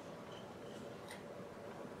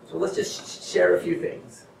 So let's just share a few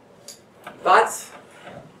things. Thoughts?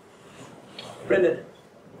 Brendan?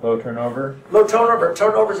 Low turnover. Low turnover.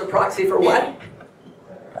 Turnover is a proxy for what?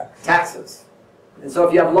 Taxes. And so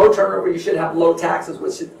if you have low turnover, you should have low taxes,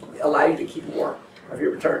 which should allow you to keep more of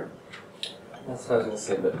your return. That's what I was going to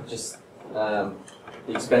say, but just the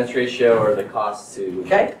expense ratio or the cost to...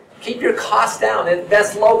 Okay? Keep your costs down.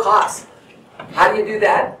 Invest low cost. How do you do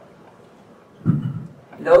that?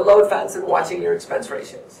 No load funds and watching your expense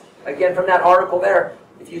ratios. Again, from that article there,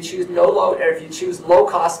 if you choose no load, or if you choose low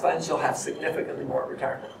cost funds, you'll have significantly more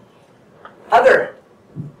retirement. Other.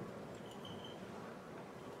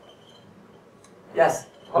 Yes?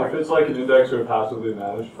 If it's like an index or a passively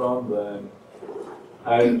managed fund, then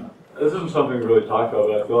this isn't something we really talked about,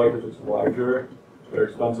 but I feel like if it's larger, their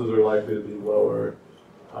expenses are likely to be lower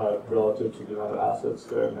relative to the amount of assets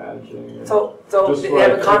they're managing. And So just they like,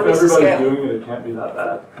 have economies of if everybody's scale. doing it, it can't be that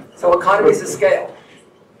bad. So economies of scale.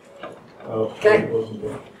 Oh, Okay. it wasn't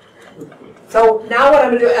good. So now what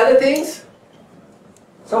I'm going to do, other things.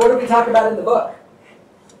 So what did we talk about in the book?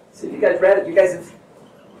 See if you guys read it. You guys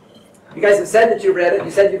have said that you read it.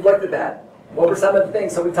 You said you've looked at that. What were some of the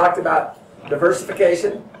things? So we talked about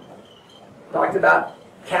diversification. Talked about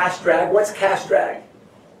cash drag. What's cash drag?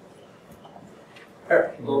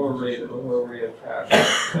 Lower rate of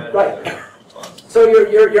cash. Right. So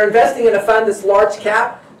you're investing in a fund that's large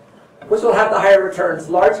cap. Which will have the higher returns,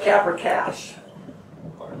 large cap or cash?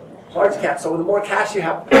 Large cap. So the more cash you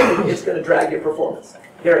have, it's going to drag your performance.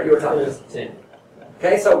 Here, you were talking about.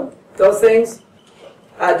 Okay, so those things.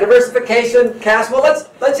 Diversification, cash. Well,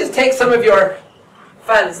 let's just take some of your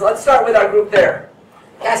funds. Let's start with our group there.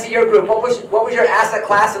 Cassie, your group. What was your asset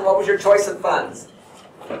class and what was your choice of funds?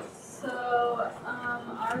 So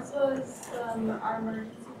ours was our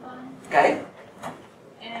emergency fund, Okay.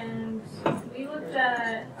 and we looked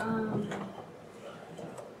at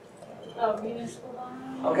Oh, municipal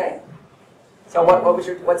bond. Okay. So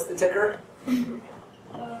what's the ticker?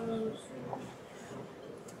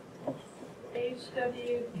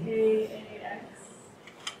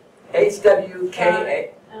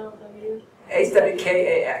 HWKAX. LW.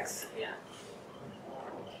 HWKAX. Yeah.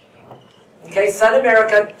 Okay, Sun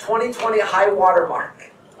America 2020 high water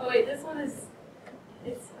mark. Oh wait, this one is,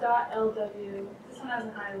 it's .LW. This one has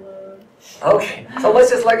a high load. Okay, so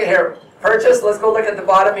let's just look at here. Purchase, let's go look at the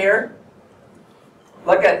bottom here.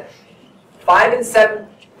 Look at 5 and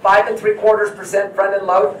 3/4% front end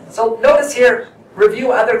load. So notice here,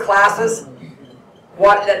 review other classes.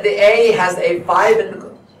 The A has a 5 and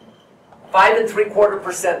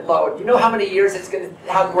 3/4% load. You know how many years it's going to,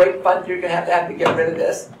 how great fund you're going to have to get rid of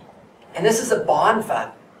this? And this is a bond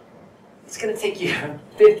fund. It's going to take you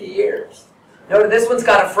 50 years. Notice this one's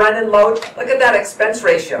got a front end load. Look at that expense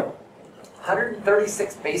ratio.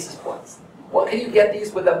 136 basis points. What can you get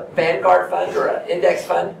these with a Vanguard fund or an index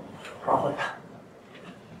fund? Probably.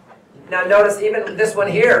 Now notice even this one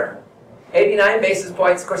here, 89 basis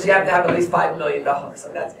points. Of course, you have to have at least $5 million,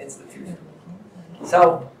 and that's institutional.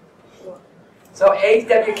 So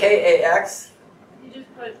HWKAX. You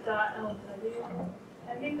just put .LW.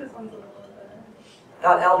 I think this one's a little better.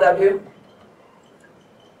 .LW.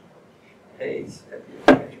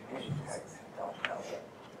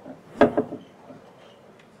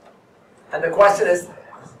 And the question is,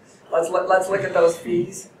 let's look at those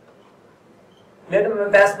fees. Minimum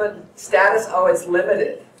investment status, oh, it's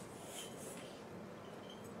limited.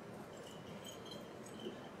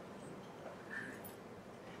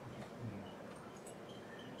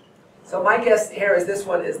 So my guess here is this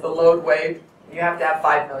one is the load waived. You have to have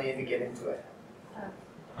 $5 million to get into it.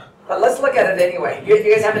 But let's look at it anyway. You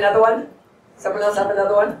guys have another one? Someone else have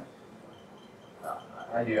another one?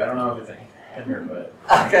 I do. I don't know if it's a header, but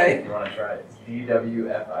Okay. if you want to try it. It's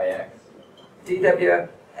DWFIX.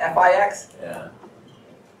 DWFIX? Yeah.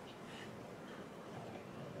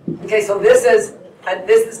 Okay, so this is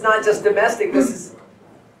not just domestic. This is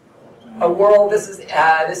a world. This is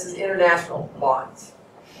international bonds.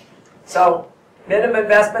 So minimum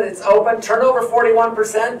investment, it's open. Turnover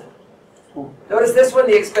 41%. Notice this one,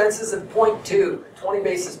 the expenses of 0.2, 20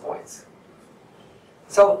 basis points.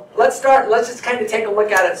 So let's just kind of take a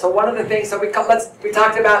look at it. So one of the things, so we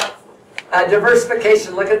talked about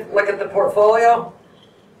diversification. Look at the portfolio.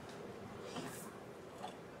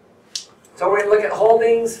 So we're going to look at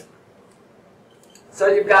holdings. So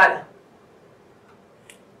you've got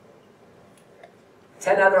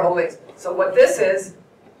 10 other holdings. So what this is,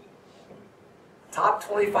 top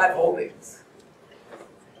 25 holdings.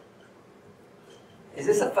 Is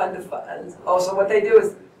this a fund of funds? Oh, so what they do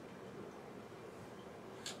is,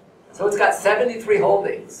 so it's got 73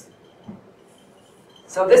 holdings.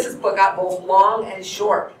 So this has got both long and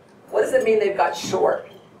short. What does it mean they've got short?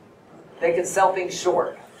 They can sell things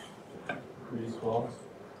short. Grease bonds.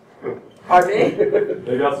 Pardon me?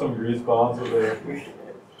 They got some grease bonds that they're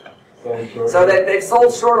selling short. So they've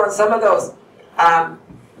sold short on some of those.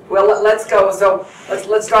 Well, let's go. So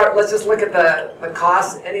let's start. Let's just look at the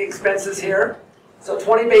costs. Any expenses here? So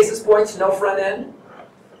 20 basis points, no front end.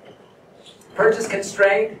 Purchase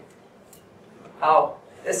constrained. Oh,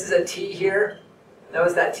 this is a T here.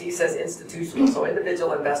 Notice that T says institutional, so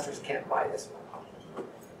individual investors can't buy this one.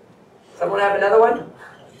 Someone have another one?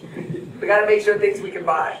 We got to make sure things we can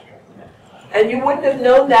buy. And you wouldn't have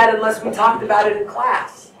known that unless we talked about it in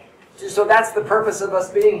class. So that's the purpose of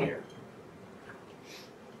us being here.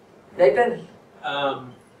 Nathan?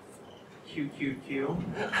 QQQ.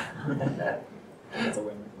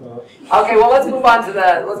 Okay, well let's move on to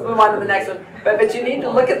the next one. But you need to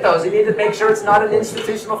look at those. You need to make sure it's not an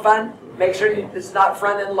institutional fund. Make sure it's not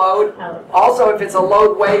front end load. Also, if it's a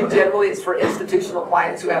load waive, generally it's for institutional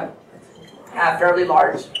clients who have fairly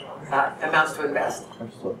large amounts to invest.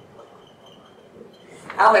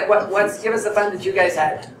 Alec, give us a fund that you guys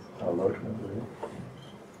had. I don't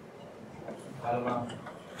know.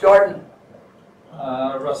 Jordan.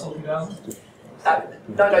 Russell 2000?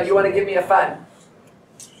 No, you want to give me a fund.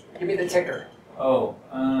 Give me the ticker. Oh,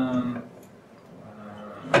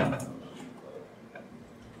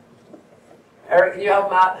 Eric, can you help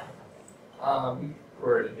him out?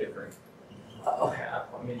 We're at a different Uh-oh. cap.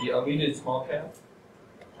 I mean, we did small cap,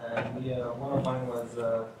 and one of mine was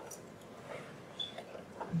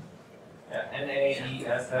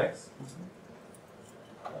NAESX.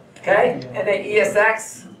 Okay,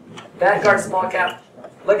 NAESX, Vanguard small cap.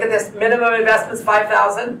 Look at this, minimum investment's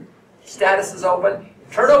 5,000. Status is open.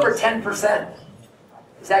 Turnover 10%.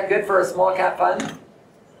 Is that good for a small cap fund?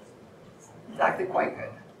 It's actually quite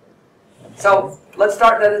good. So let's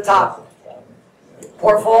start at the top.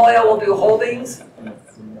 Portfolio will do holdings.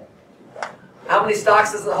 How many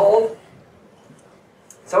stocks does it hold?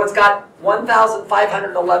 So it's got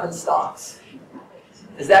 1,511 stocks.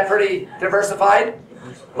 Is that pretty diversified?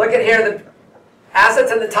 Look at here, the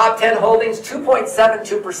assets in the top 10 holdings,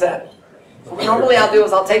 2.72%. So what normally I'll do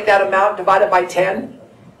is I'll take that amount, divide it by 10.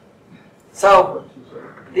 So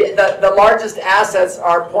the largest assets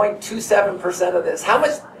are 0.27% of this. How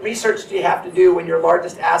much research do you have to do when your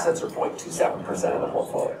largest assets are 0.27% of the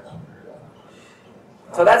portfolio?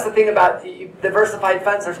 So that's the thing about diversified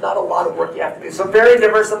funds. There's not a lot of work you have to do. So very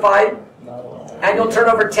diversified, annual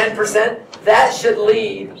turnover 10%. That should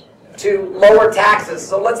lead to lower taxes.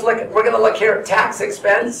 So let's look. We're going to look here at tax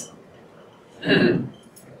expense.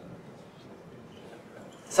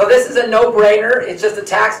 So this is a no-brainer. It's just a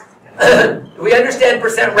tax. We understand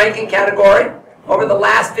percent ranking category over the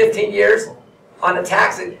last 15 years on a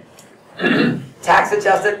tax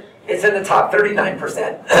adjusted. It's in the top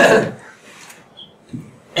 39%.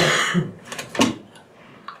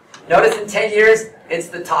 Notice in 10 years, it's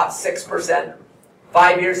the top 6%.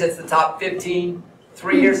 5 years, it's the top 15.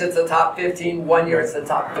 3 years, it's the top 15. 1 year, it's the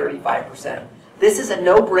top 35%. This is a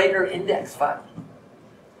no-brainer index fund.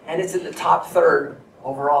 And it's in the top third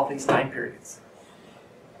overall these time periods.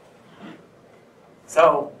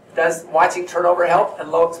 So, does watching turnover help and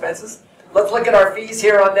low expenses? Let's look at our fees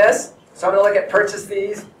here on this. So I'm going to look at purchase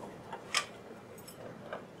fees.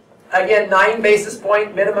 Again, 9 basis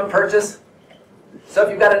point minimum purchase. So if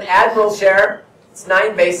you've got an Admiral share, it's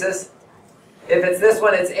 9 basis. If it's this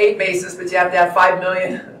one, it's 8 basis, but you have to have 5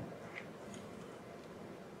 million.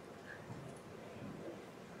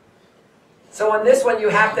 So on this one, you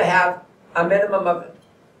have to have a minimum of,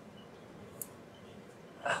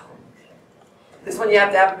 this one you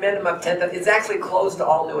have to have a minimum of 10. It's actually closed to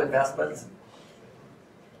all new investments.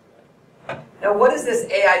 Now what is this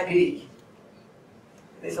AIP?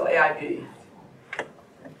 Initial AIP.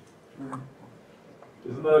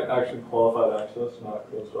 Isn't that actually qualified access, not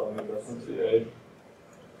closed to all investments? The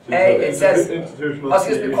It says, institutional. oh,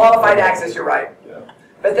 excuse me, qualified access, you're right. Yeah.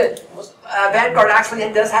 But the Vanguard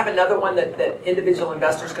actually does have another one that individual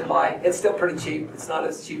investors can buy. It's still pretty cheap. It's not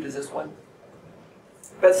as cheap as this one.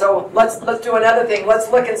 But so let's do another thing.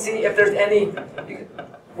 Let's look and see if there's any.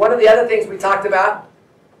 One of the other things we talked about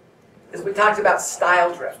is we talked about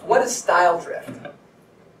style drift. What is style drift?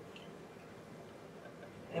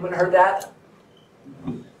 Anyone heard that?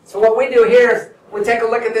 So what we do here is we take a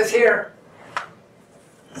look at this here.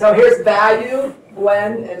 So here's value,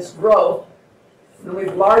 blend, and growth. And we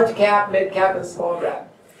have large cap, mid cap, and small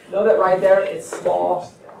cap. Know that right there? It's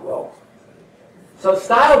small growth. So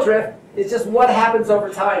style drift is just what happens over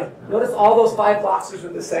time. Notice all those 5 boxes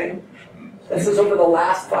are the same. This is over the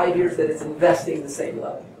last 5 years that it's investing the same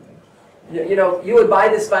level. You know, you would buy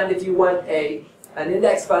this fund if you want an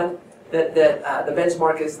index fund that the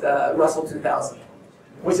benchmark is the Russell 2000,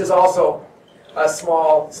 which is also a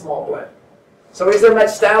small blend. So is there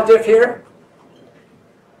much style drift here?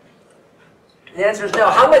 The answer is no.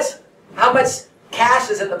 How much cash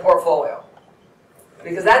is in the portfolio?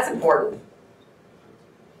 Because that's important.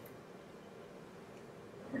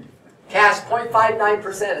 Cash,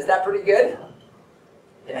 0.59%. Is that pretty good?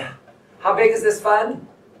 Yeah. How big is this fund?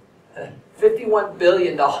 $51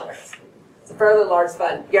 billion. It's a fairly large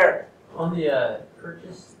fund. Garrett. On the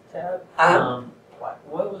purchase tab,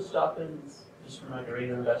 what was stopping, just from like a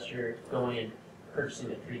regular investor, going and purchasing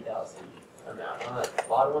the 3,000 amount? On that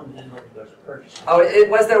bottom one, didn't look like there was a purchase. Oh,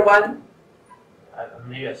 was there one?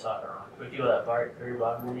 Maybe I saw it wrong. Quick deal, that very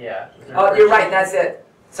bottom one, yeah. Oh, you're right, that's it.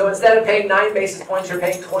 So instead of paying 9 basis points, you're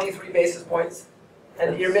paying 23 basis points.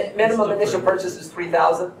 And your minimum initial purchase is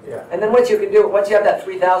 3,000. Yeah. And then what you can do, once you have that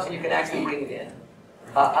 3,000, you can actually bring it in.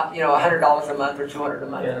 You know, $100 a month or $200 a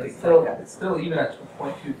month. Yeah, it's still even at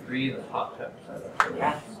 2.23 in the top 10%.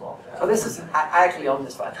 Yeah. So this is, I actually own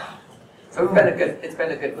this fund. So it's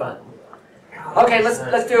been a good fund. Okay,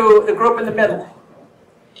 let's do the group in the middle.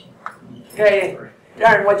 Okay,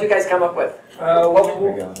 Darren, what'd you guys come up with?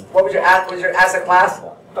 What was your asset class?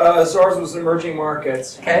 So ours was emerging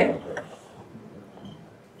markets. Okay.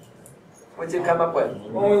 What'd you come up with?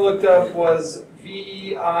 One we looked up was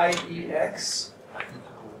VEIEX.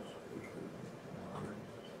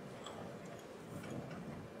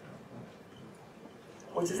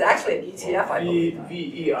 Which is actually an ETF, I believe.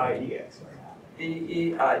 VEIEX.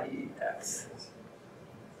 VEIEX.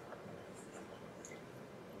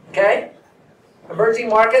 Okay? Emerging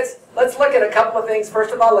markets. Let's look at a couple of things.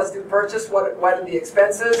 First of all, let's do purchase. What are the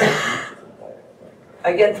expenses?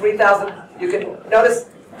 Again, 3,000. You can notice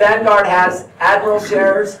Vanguard has Admiral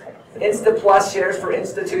shares, Insta Plus shares for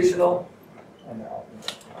institutional.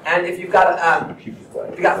 And if you've got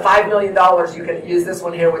 $5 million, you can use this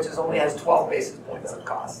one here, which only has 12 basis points of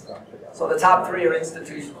cost. So the top 3 are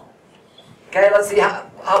institutional. Okay, let's see how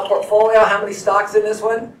portfolio, how many stocks in this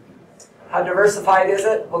one? How diversified is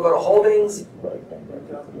it? We'll go to holdings.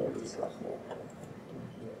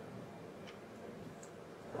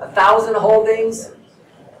 1,000 holdings.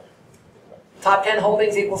 Top 10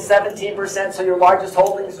 holdings equals 17%, so your largest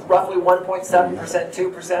holdings is roughly 1.7%,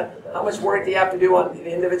 2%. How much work do you have to do on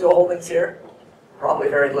the individual holdings here? Probably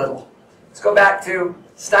very little. Let's go back to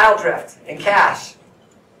style drift and cash.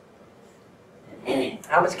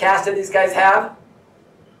 How much cash do these guys have?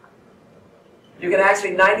 You can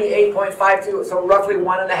actually 98.52, so roughly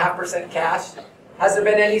 1.5% cash. Has there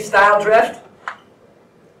been any style drift?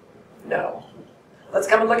 No. Let's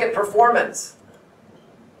come and look at performance.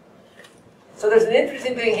 So there's an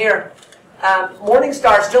interesting thing here.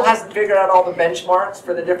 Morningstar still hasn't figured out all the benchmarks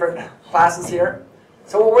for the different classes here.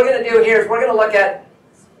 So what we're going to do here is we're going to look at,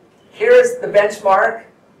 here's the benchmark,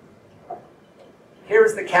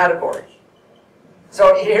 here's the category.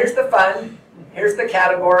 So here's the fund, here's the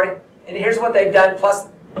category, and here's what they've done plus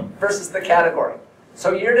versus the category.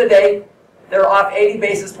 So year to date, they're off 80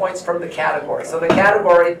 basis points from the category. So the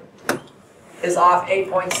category is off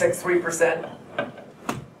 8.63%,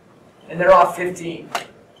 and they're off 15.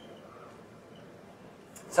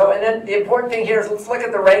 So, and then the important thing here is let's look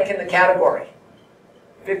at the rank in the category.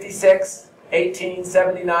 56, 18,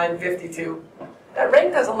 79, 52. That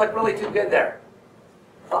rank doesn't look really too good there.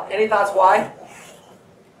 Any thoughts why?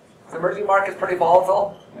 The emerging market is pretty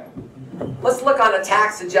volatile. Let's look on a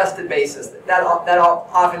tax-adjusted basis. That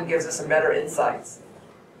often gives us some better insights.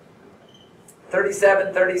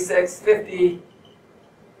 37, 36, 50,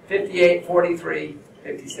 58, 43,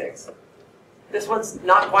 56. This one's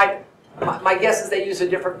not quite, my guess is they use a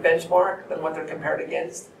different benchmark than what they're compared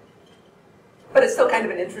against. But it's still kind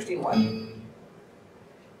of an interesting one.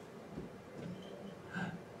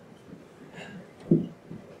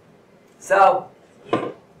 So,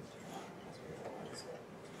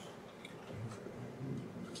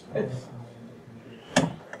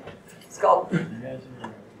 it's called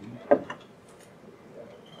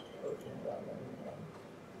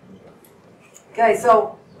okay,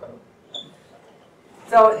 so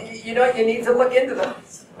you know you need to look into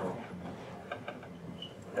those.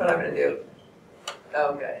 What I'm going to do.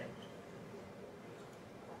 Okay.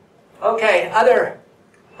 Okay, other.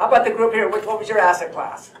 How about the group here? What was your asset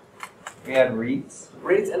class? We had REITs.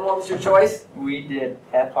 REITs, and what was your choice? We did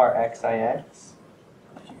FRXIX.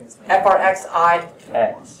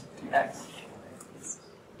 FRXIX.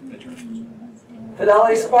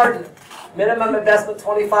 Fidelity Spartan. Minimum investment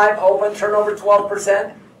 25, open, turnover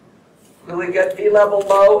 12%. Really good. Fee level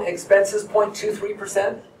low, expenses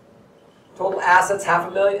 0.23%. Total assets half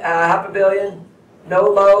a billion. No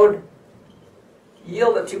load.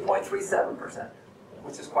 Yield of 2.37%,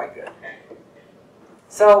 which is quite good.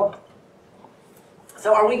 So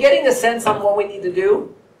are we getting a sense on what we need to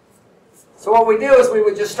do? So what we do is we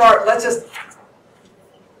would just start, let's just,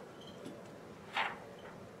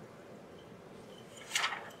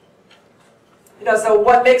 so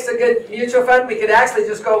what makes a good mutual fund? We could actually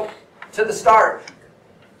just go to the start.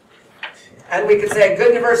 And we could say a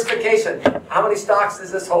good diversification. How many stocks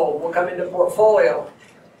does this hold? We'll come into portfolio.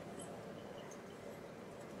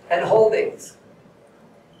 And holdings.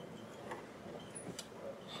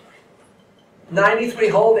 93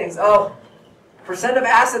 holdings. Oh, percent of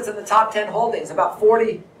assets in the top 10 holdings, about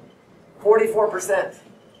 44%.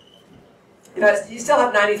 You still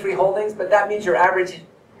have 93 holdings, but that means your average,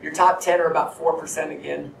 your top 10 are about 4%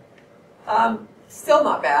 again. Still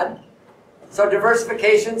not bad. So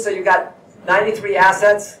diversification, so you've got 93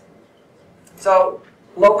 assets. So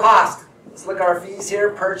low cost. Let's look at our fees here.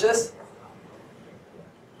 Purchase.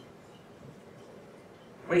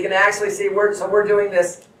 We can actually see, we're doing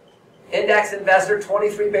this index investor,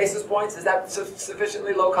 23 basis points. Is that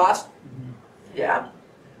sufficiently low cost? Yeah.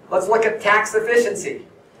 Let's look at tax efficiency.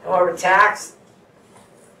 Go over to tax.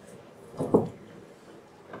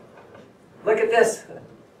 Look at this.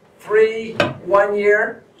 3, 1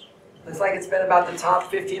 year. Looks like it's been about the top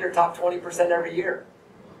 15 or top 20% every year.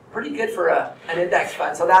 Pretty good for an index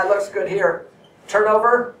fund. So that looks good here.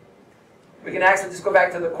 Turnover. We can actually just go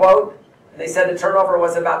back to the quote. They said the turnover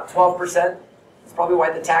was about 12%. That's probably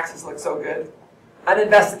why the taxes look so good.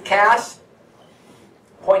 Uninvested cash,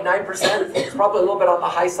 0.9%. It's probably a little bit on the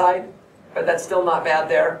high side, but that's still not bad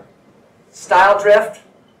there. Style drift.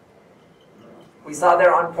 We saw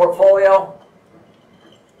there on portfolio.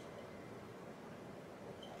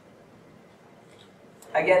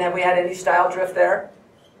 Again, have we had any style drift there?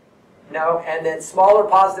 No. And then smaller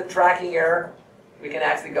positive tracking error We can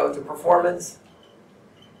actually go to performance.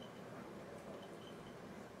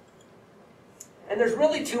 And there's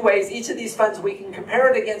really two ways. Each of these funds, we can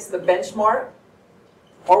compare it against the benchmark,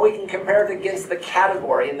 or we can compare it against the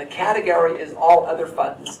category. And the category is all other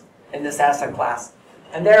funds in this asset class.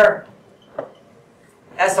 And their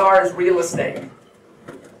SR is real estate.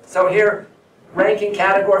 So here, ranking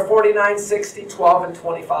category 49, 60, 12, and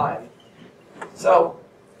 25. So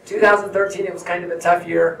 2013, it was kind of a tough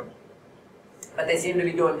year, but they seem to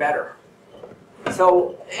be doing better.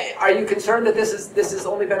 So are you concerned that this has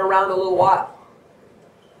only been around a little while?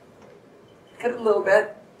 Could a little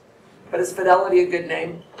bit, but is Fidelity a good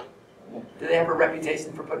name? Do they have a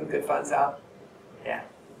reputation for putting good funds out? Yeah.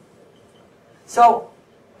 So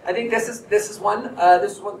I think this is one a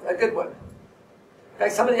good one. In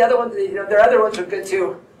fact, some of the other ones, their other ones are good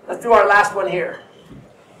too. Let's do our last one here.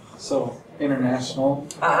 So international.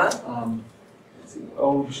 Let's see,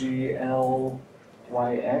 OGLYX.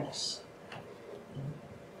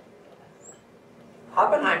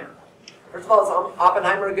 Oppenheimer. First of all, is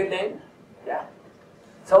Oppenheimer a good name? Yeah.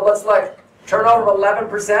 So let's look. Turnover of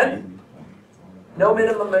 11%. No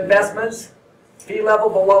minimum investments. Fee level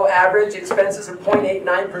below average. Expenses are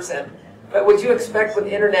 0.89%. But would you expect with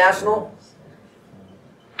international,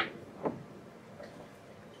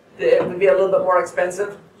 it would be a little bit more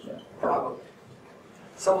expensive? Probably.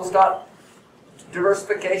 So we'll start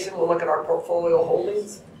diversification. We'll look at our portfolio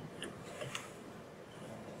holdings.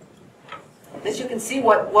 As you can see,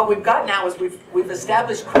 what we've got now is we've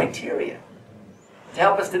established criteria to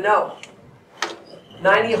help us to know.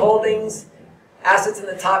 90 holdings, assets in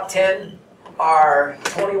the top 10 are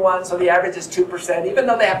 21, so the average is 2%. Even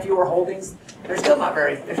though they have fewer holdings, they're still not,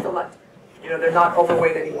 they're not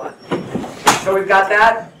overweight anyone. So we've got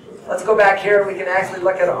that. Let's go back here and we can actually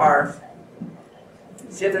look at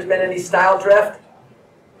see if there's been any style drift.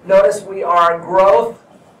 Notice we are growth,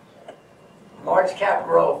 large cap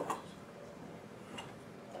growth.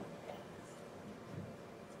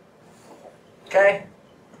 Okay,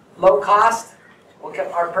 low cost, we'll get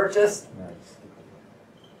our purchase.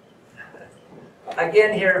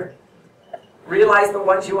 Again here, realize the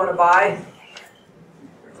ones you want to buy.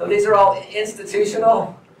 So these are all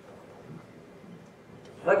institutional.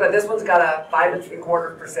 Look, but this one's got a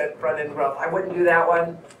 5.75% front-end growth. I wouldn't do that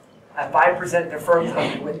one. A 5% deferred growth,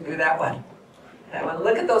 I wouldn't do that one. That one.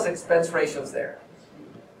 Look at those expense ratios there.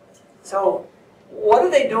 So what are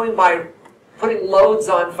they doing by putting loads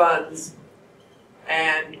on funds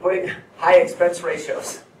and putting high expense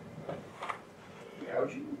ratios?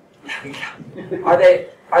 Are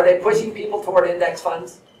they pushing people toward index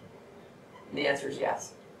funds? And the answer is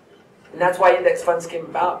yes. And that's why index funds came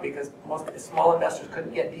about, because most small investors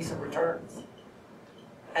couldn't get decent returns.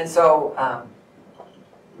 And so,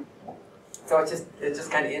 it's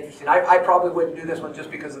just kind of interesting. I probably wouldn't do this one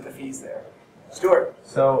just because of the fees there. Stuart.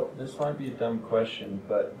 So this might be a dumb question,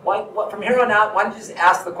 but from here on out, why don't you just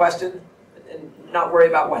ask the question and not worry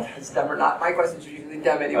about whether it's dumb or not? My questions are usually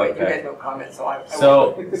dumb anyway. Okay. You guys don't comment, so I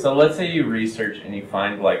So let's say you research and you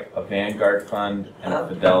find like a Vanguard fund and a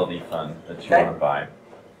Fidelity fund that you want to buy,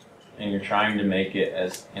 and you're trying to make it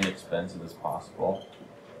as inexpensive as possible.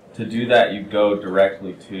 To do that, you go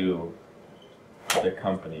directly to the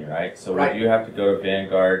company, right? So would you have to go to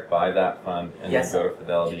Vanguard, buy that fund, and then go to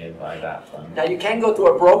Fidelity and buy that fund? Now you can go to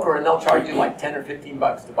a broker and they'll charge you like 10 or 15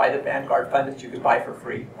 bucks to buy the Vanguard fund that you could buy for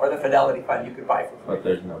free, or the Fidelity fund you could buy for free. But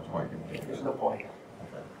there's no point in it. There's no point.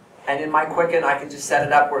 And in my Quicken, I can just set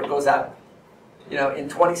it up where it goes out. In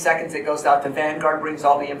 20 seconds it goes out to Vanguard, brings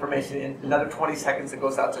all the information in. Another 20 seconds it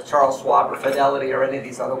goes out to Charles Schwab or Fidelity or any of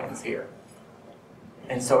these other ones here.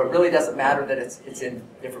 And so it really doesn't matter that it's in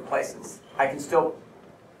different places. I can still,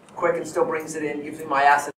 Quicken still brings it in, gives me my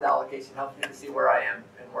asset allocation, helps me to see where I am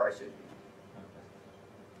and where I should be.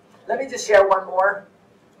 Let me just share one more.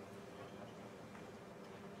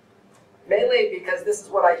 Mainly because this is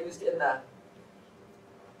what I used in the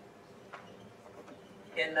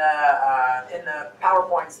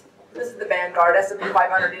PowerPoints. This is the Vanguard S&P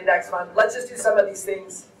 500 Index Fund. Let's just do some of these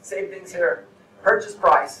things, same things here. Purchase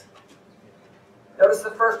price. Notice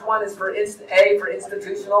the first one is for A for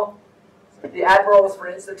institutional. The Admiral is for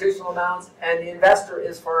institutional amounts, and the investor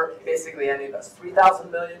is for basically any investor. 3,000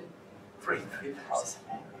 million,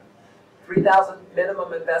 3,000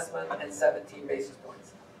 minimum investment, and 17 basis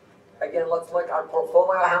points. Again, let's look at our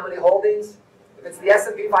portfolio. How many holdings? If it's the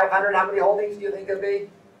S&P 500, how many holdings do you think it'd be?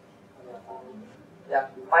 Yeah,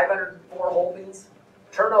 504 holdings.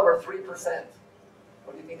 Turnover 3%.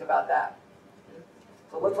 What do you think about that?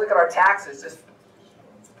 So let's look at our taxes. Just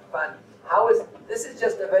fun. This is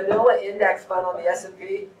just a vanilla index fund on the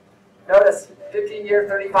S&P. Notice 15-year,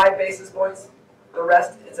 35 basis points. The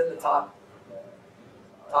rest is in the top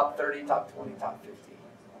 30, top 20, top 50.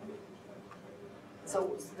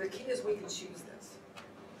 So the key is we can choose this.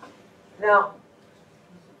 Now,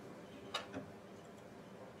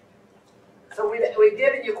 so we've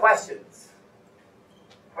given you questions.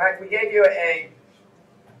 Right? We gave you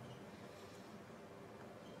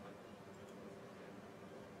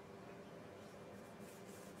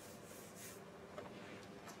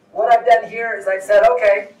what I've done here is I've said,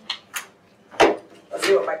 okay, let's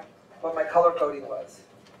see what my color coding was.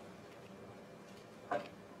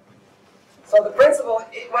 So the principle,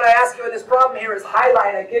 what I ask you in this problem here is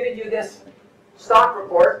highlight. I've given you this stock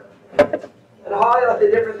report and highlight the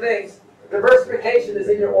different things. Diversification is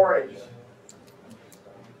in your orange.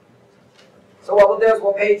 So what we'll do is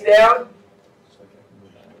we'll page down.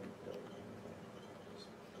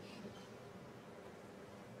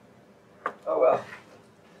 Oh well.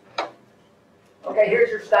 Okay, here's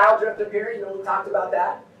your style drift up here. You know, we talked about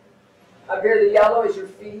that. Up here, the yellow is your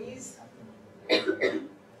fees.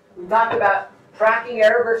 We talked about tracking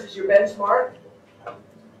error versus your benchmark.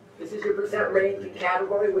 This is your percent ranking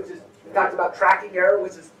category, which is, we talked about tracking error,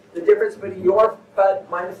 which is the difference between your FUD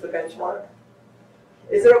minus the benchmark.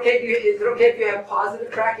 Is it okay if you have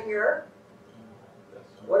positive tracking error?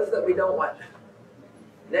 What is it that we don't want?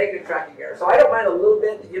 Negative tracking error. So I don't mind a little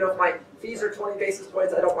bit, you know, if my fees are 20 basis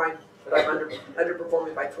points, I don't mind that I'm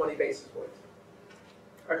underperforming by 20 basis points.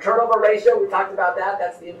 Our turnover ratio, we talked about that.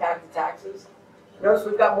 That's the impact of taxes. Notice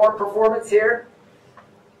we've got more performance here.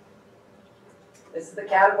 This is the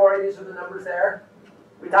category. These are the numbers there.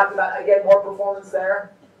 We talked about, again, more performance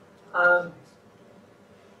there.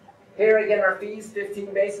 Here, again, our fees,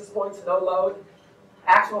 15 basis points, no load.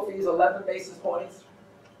 Actual fees, 11 basis points.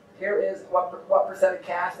 Here is what percent of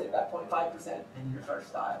cash, they've got 0.5%, and here's our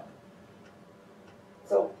style.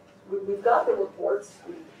 So we've got the reports.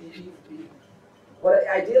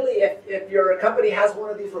 Ideally, if your company has one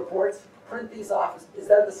of these reports, print these off.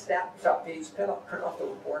 Instead of the snapshot page, print off the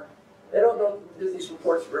report. They don't do these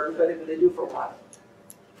reports for everybody, but they do for a lot of them.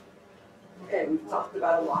 Okay, we've talked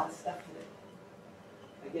about a lot of stuff today.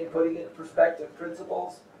 Again, putting it in perspective,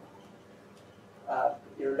 principles,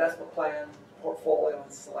 your investment plan, portfolio,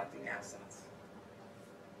 and selecting assets.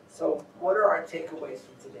 So what are our takeaways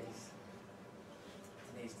from today's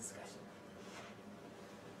discussion?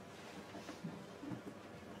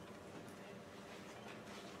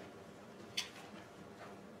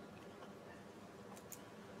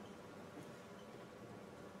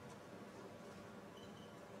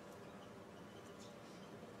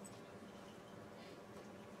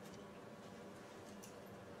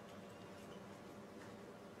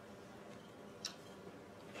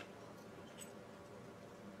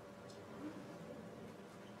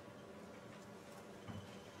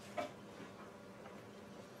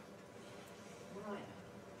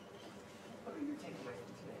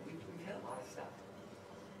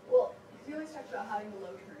 About having a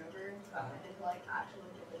low turnover and like actually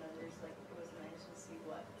look at the numbers, like it was nice to see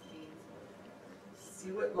what means low turnover.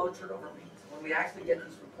 See what low turnover means. When we actually get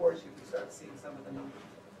these reports, you can start seeing some of the numbers.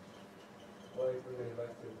 Well, if we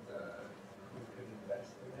invested, we could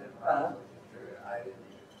invest in it. I didn't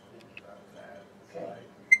even think about that. Okay. Like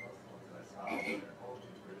most of us saw they're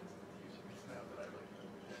holding for institutions now that I looked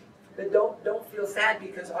at. But don't feel sad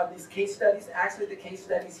because on these case studies, actually the case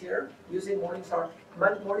studies here, using Morningstar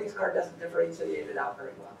doesn't differentiate it out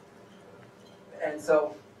very well. And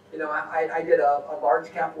so, you know, I did a large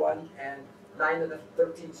cap one, and 9 of the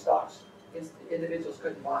 13 stocks individuals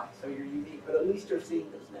couldn't buy. So you're unique, but at least you're seeing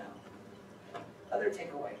those now. Other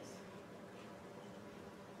takeaways.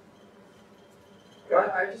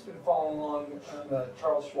 I've just been following along on the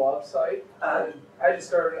Charles Schwab site. And I just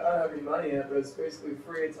started, I don't have any money in it, but it's basically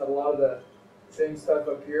free. It's got a lot of the same stuff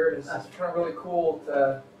up here, and it's just kind of really cool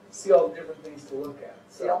to see all the different things to look at.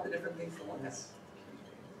 See all the different things to look at.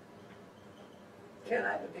 Ken,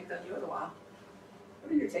 I haven't picked on you in a while.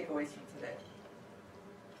 What are your takeaways from today?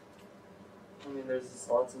 I mean, there's just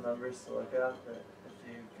lots of numbers to look at, but if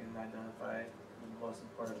you can identify the most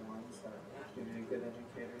important ones, that give you a good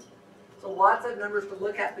indicator. So lots of numbers to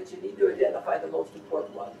look at, but you need to identify the most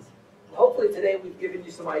important ones. Hopefully today we've given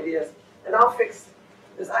you some ideas, and I'll fix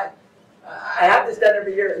this. I have this done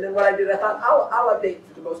every year, and then what I did, I thought I'll update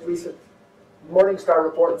to the most recent Morningstar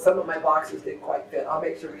report. Some of my boxes didn't quite fit. I'll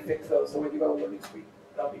make sure we fix those, so when you go to Learning Suite,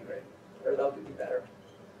 that'll be great, or they'll do better.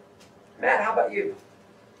 Matt, how about you?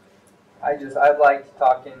 I liked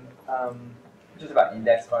talking just about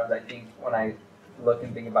index funds. I think when I look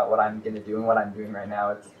and think about what I'm going to do and what I'm doing right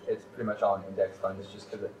now, it's pretty much all an index fund. It's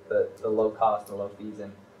just because of the low cost, the low fees,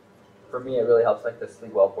 and for me, it really helps like the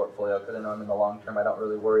sleep well portfolio because I know I'm in the long term. I don't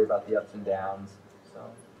really worry about the ups and downs. So.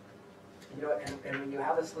 You know, and when you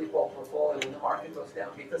have a sleep well portfolio, when the market goes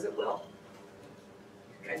down, because it will,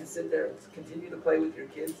 you kind of sit there and continue to play with your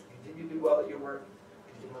kids, continue to do well at your work,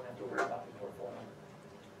 because you don't have to worry about the portfolio.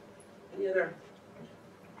 Any other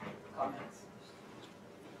comments?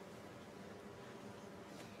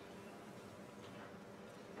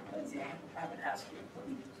 Lindsay, I haven't asked you.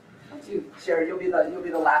 Why don't you, Sherry, you'll be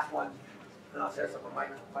the last one, and I'll share some of my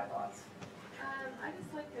thoughts. I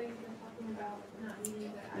just like how you've been talking about not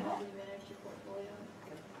needing to actively manage your portfolio.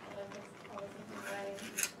 That's always something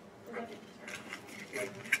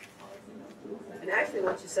And actually,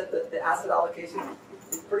 once you set the asset allocation,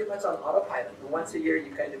 it's pretty much on autopilot. And once a year,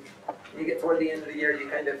 you get toward the end of the year, you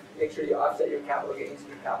kind of make sure you offset your capital gains and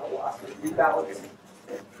your capital losses, rebalance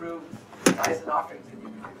through buys and offerings, and you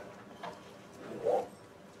can do that.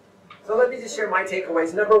 So let me just share my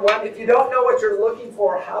takeaways. Number one, if you don't know what you're looking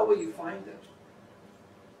for, how will you find it?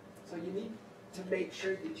 So you need to make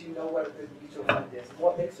sure that you know what a good mutual fund is.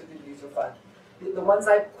 What makes a good mutual fund? The ones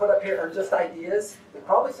I put up here are just ideas. There are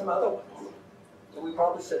probably some other ones that we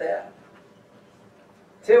probably should add.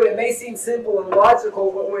 Two, it may seem simple and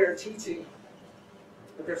logical what we are teaching,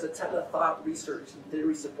 but there's a ton of thought, research, and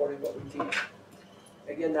theory supporting what we teach.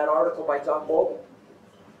 Again, that article by John Bogle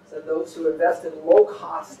said those who invest in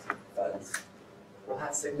low-cost funds will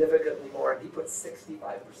have significantly more, and he put 65%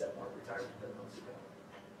 more retirement than those who don't.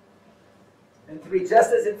 And three,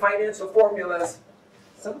 just as in financial formulas,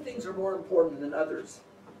 some things are more important than others.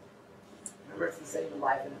 Remember, it's the same in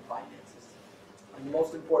life and in finances. And the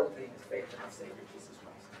most important thing is faith in our Savior, Jesus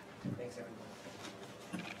Christ. Thanks, everyone.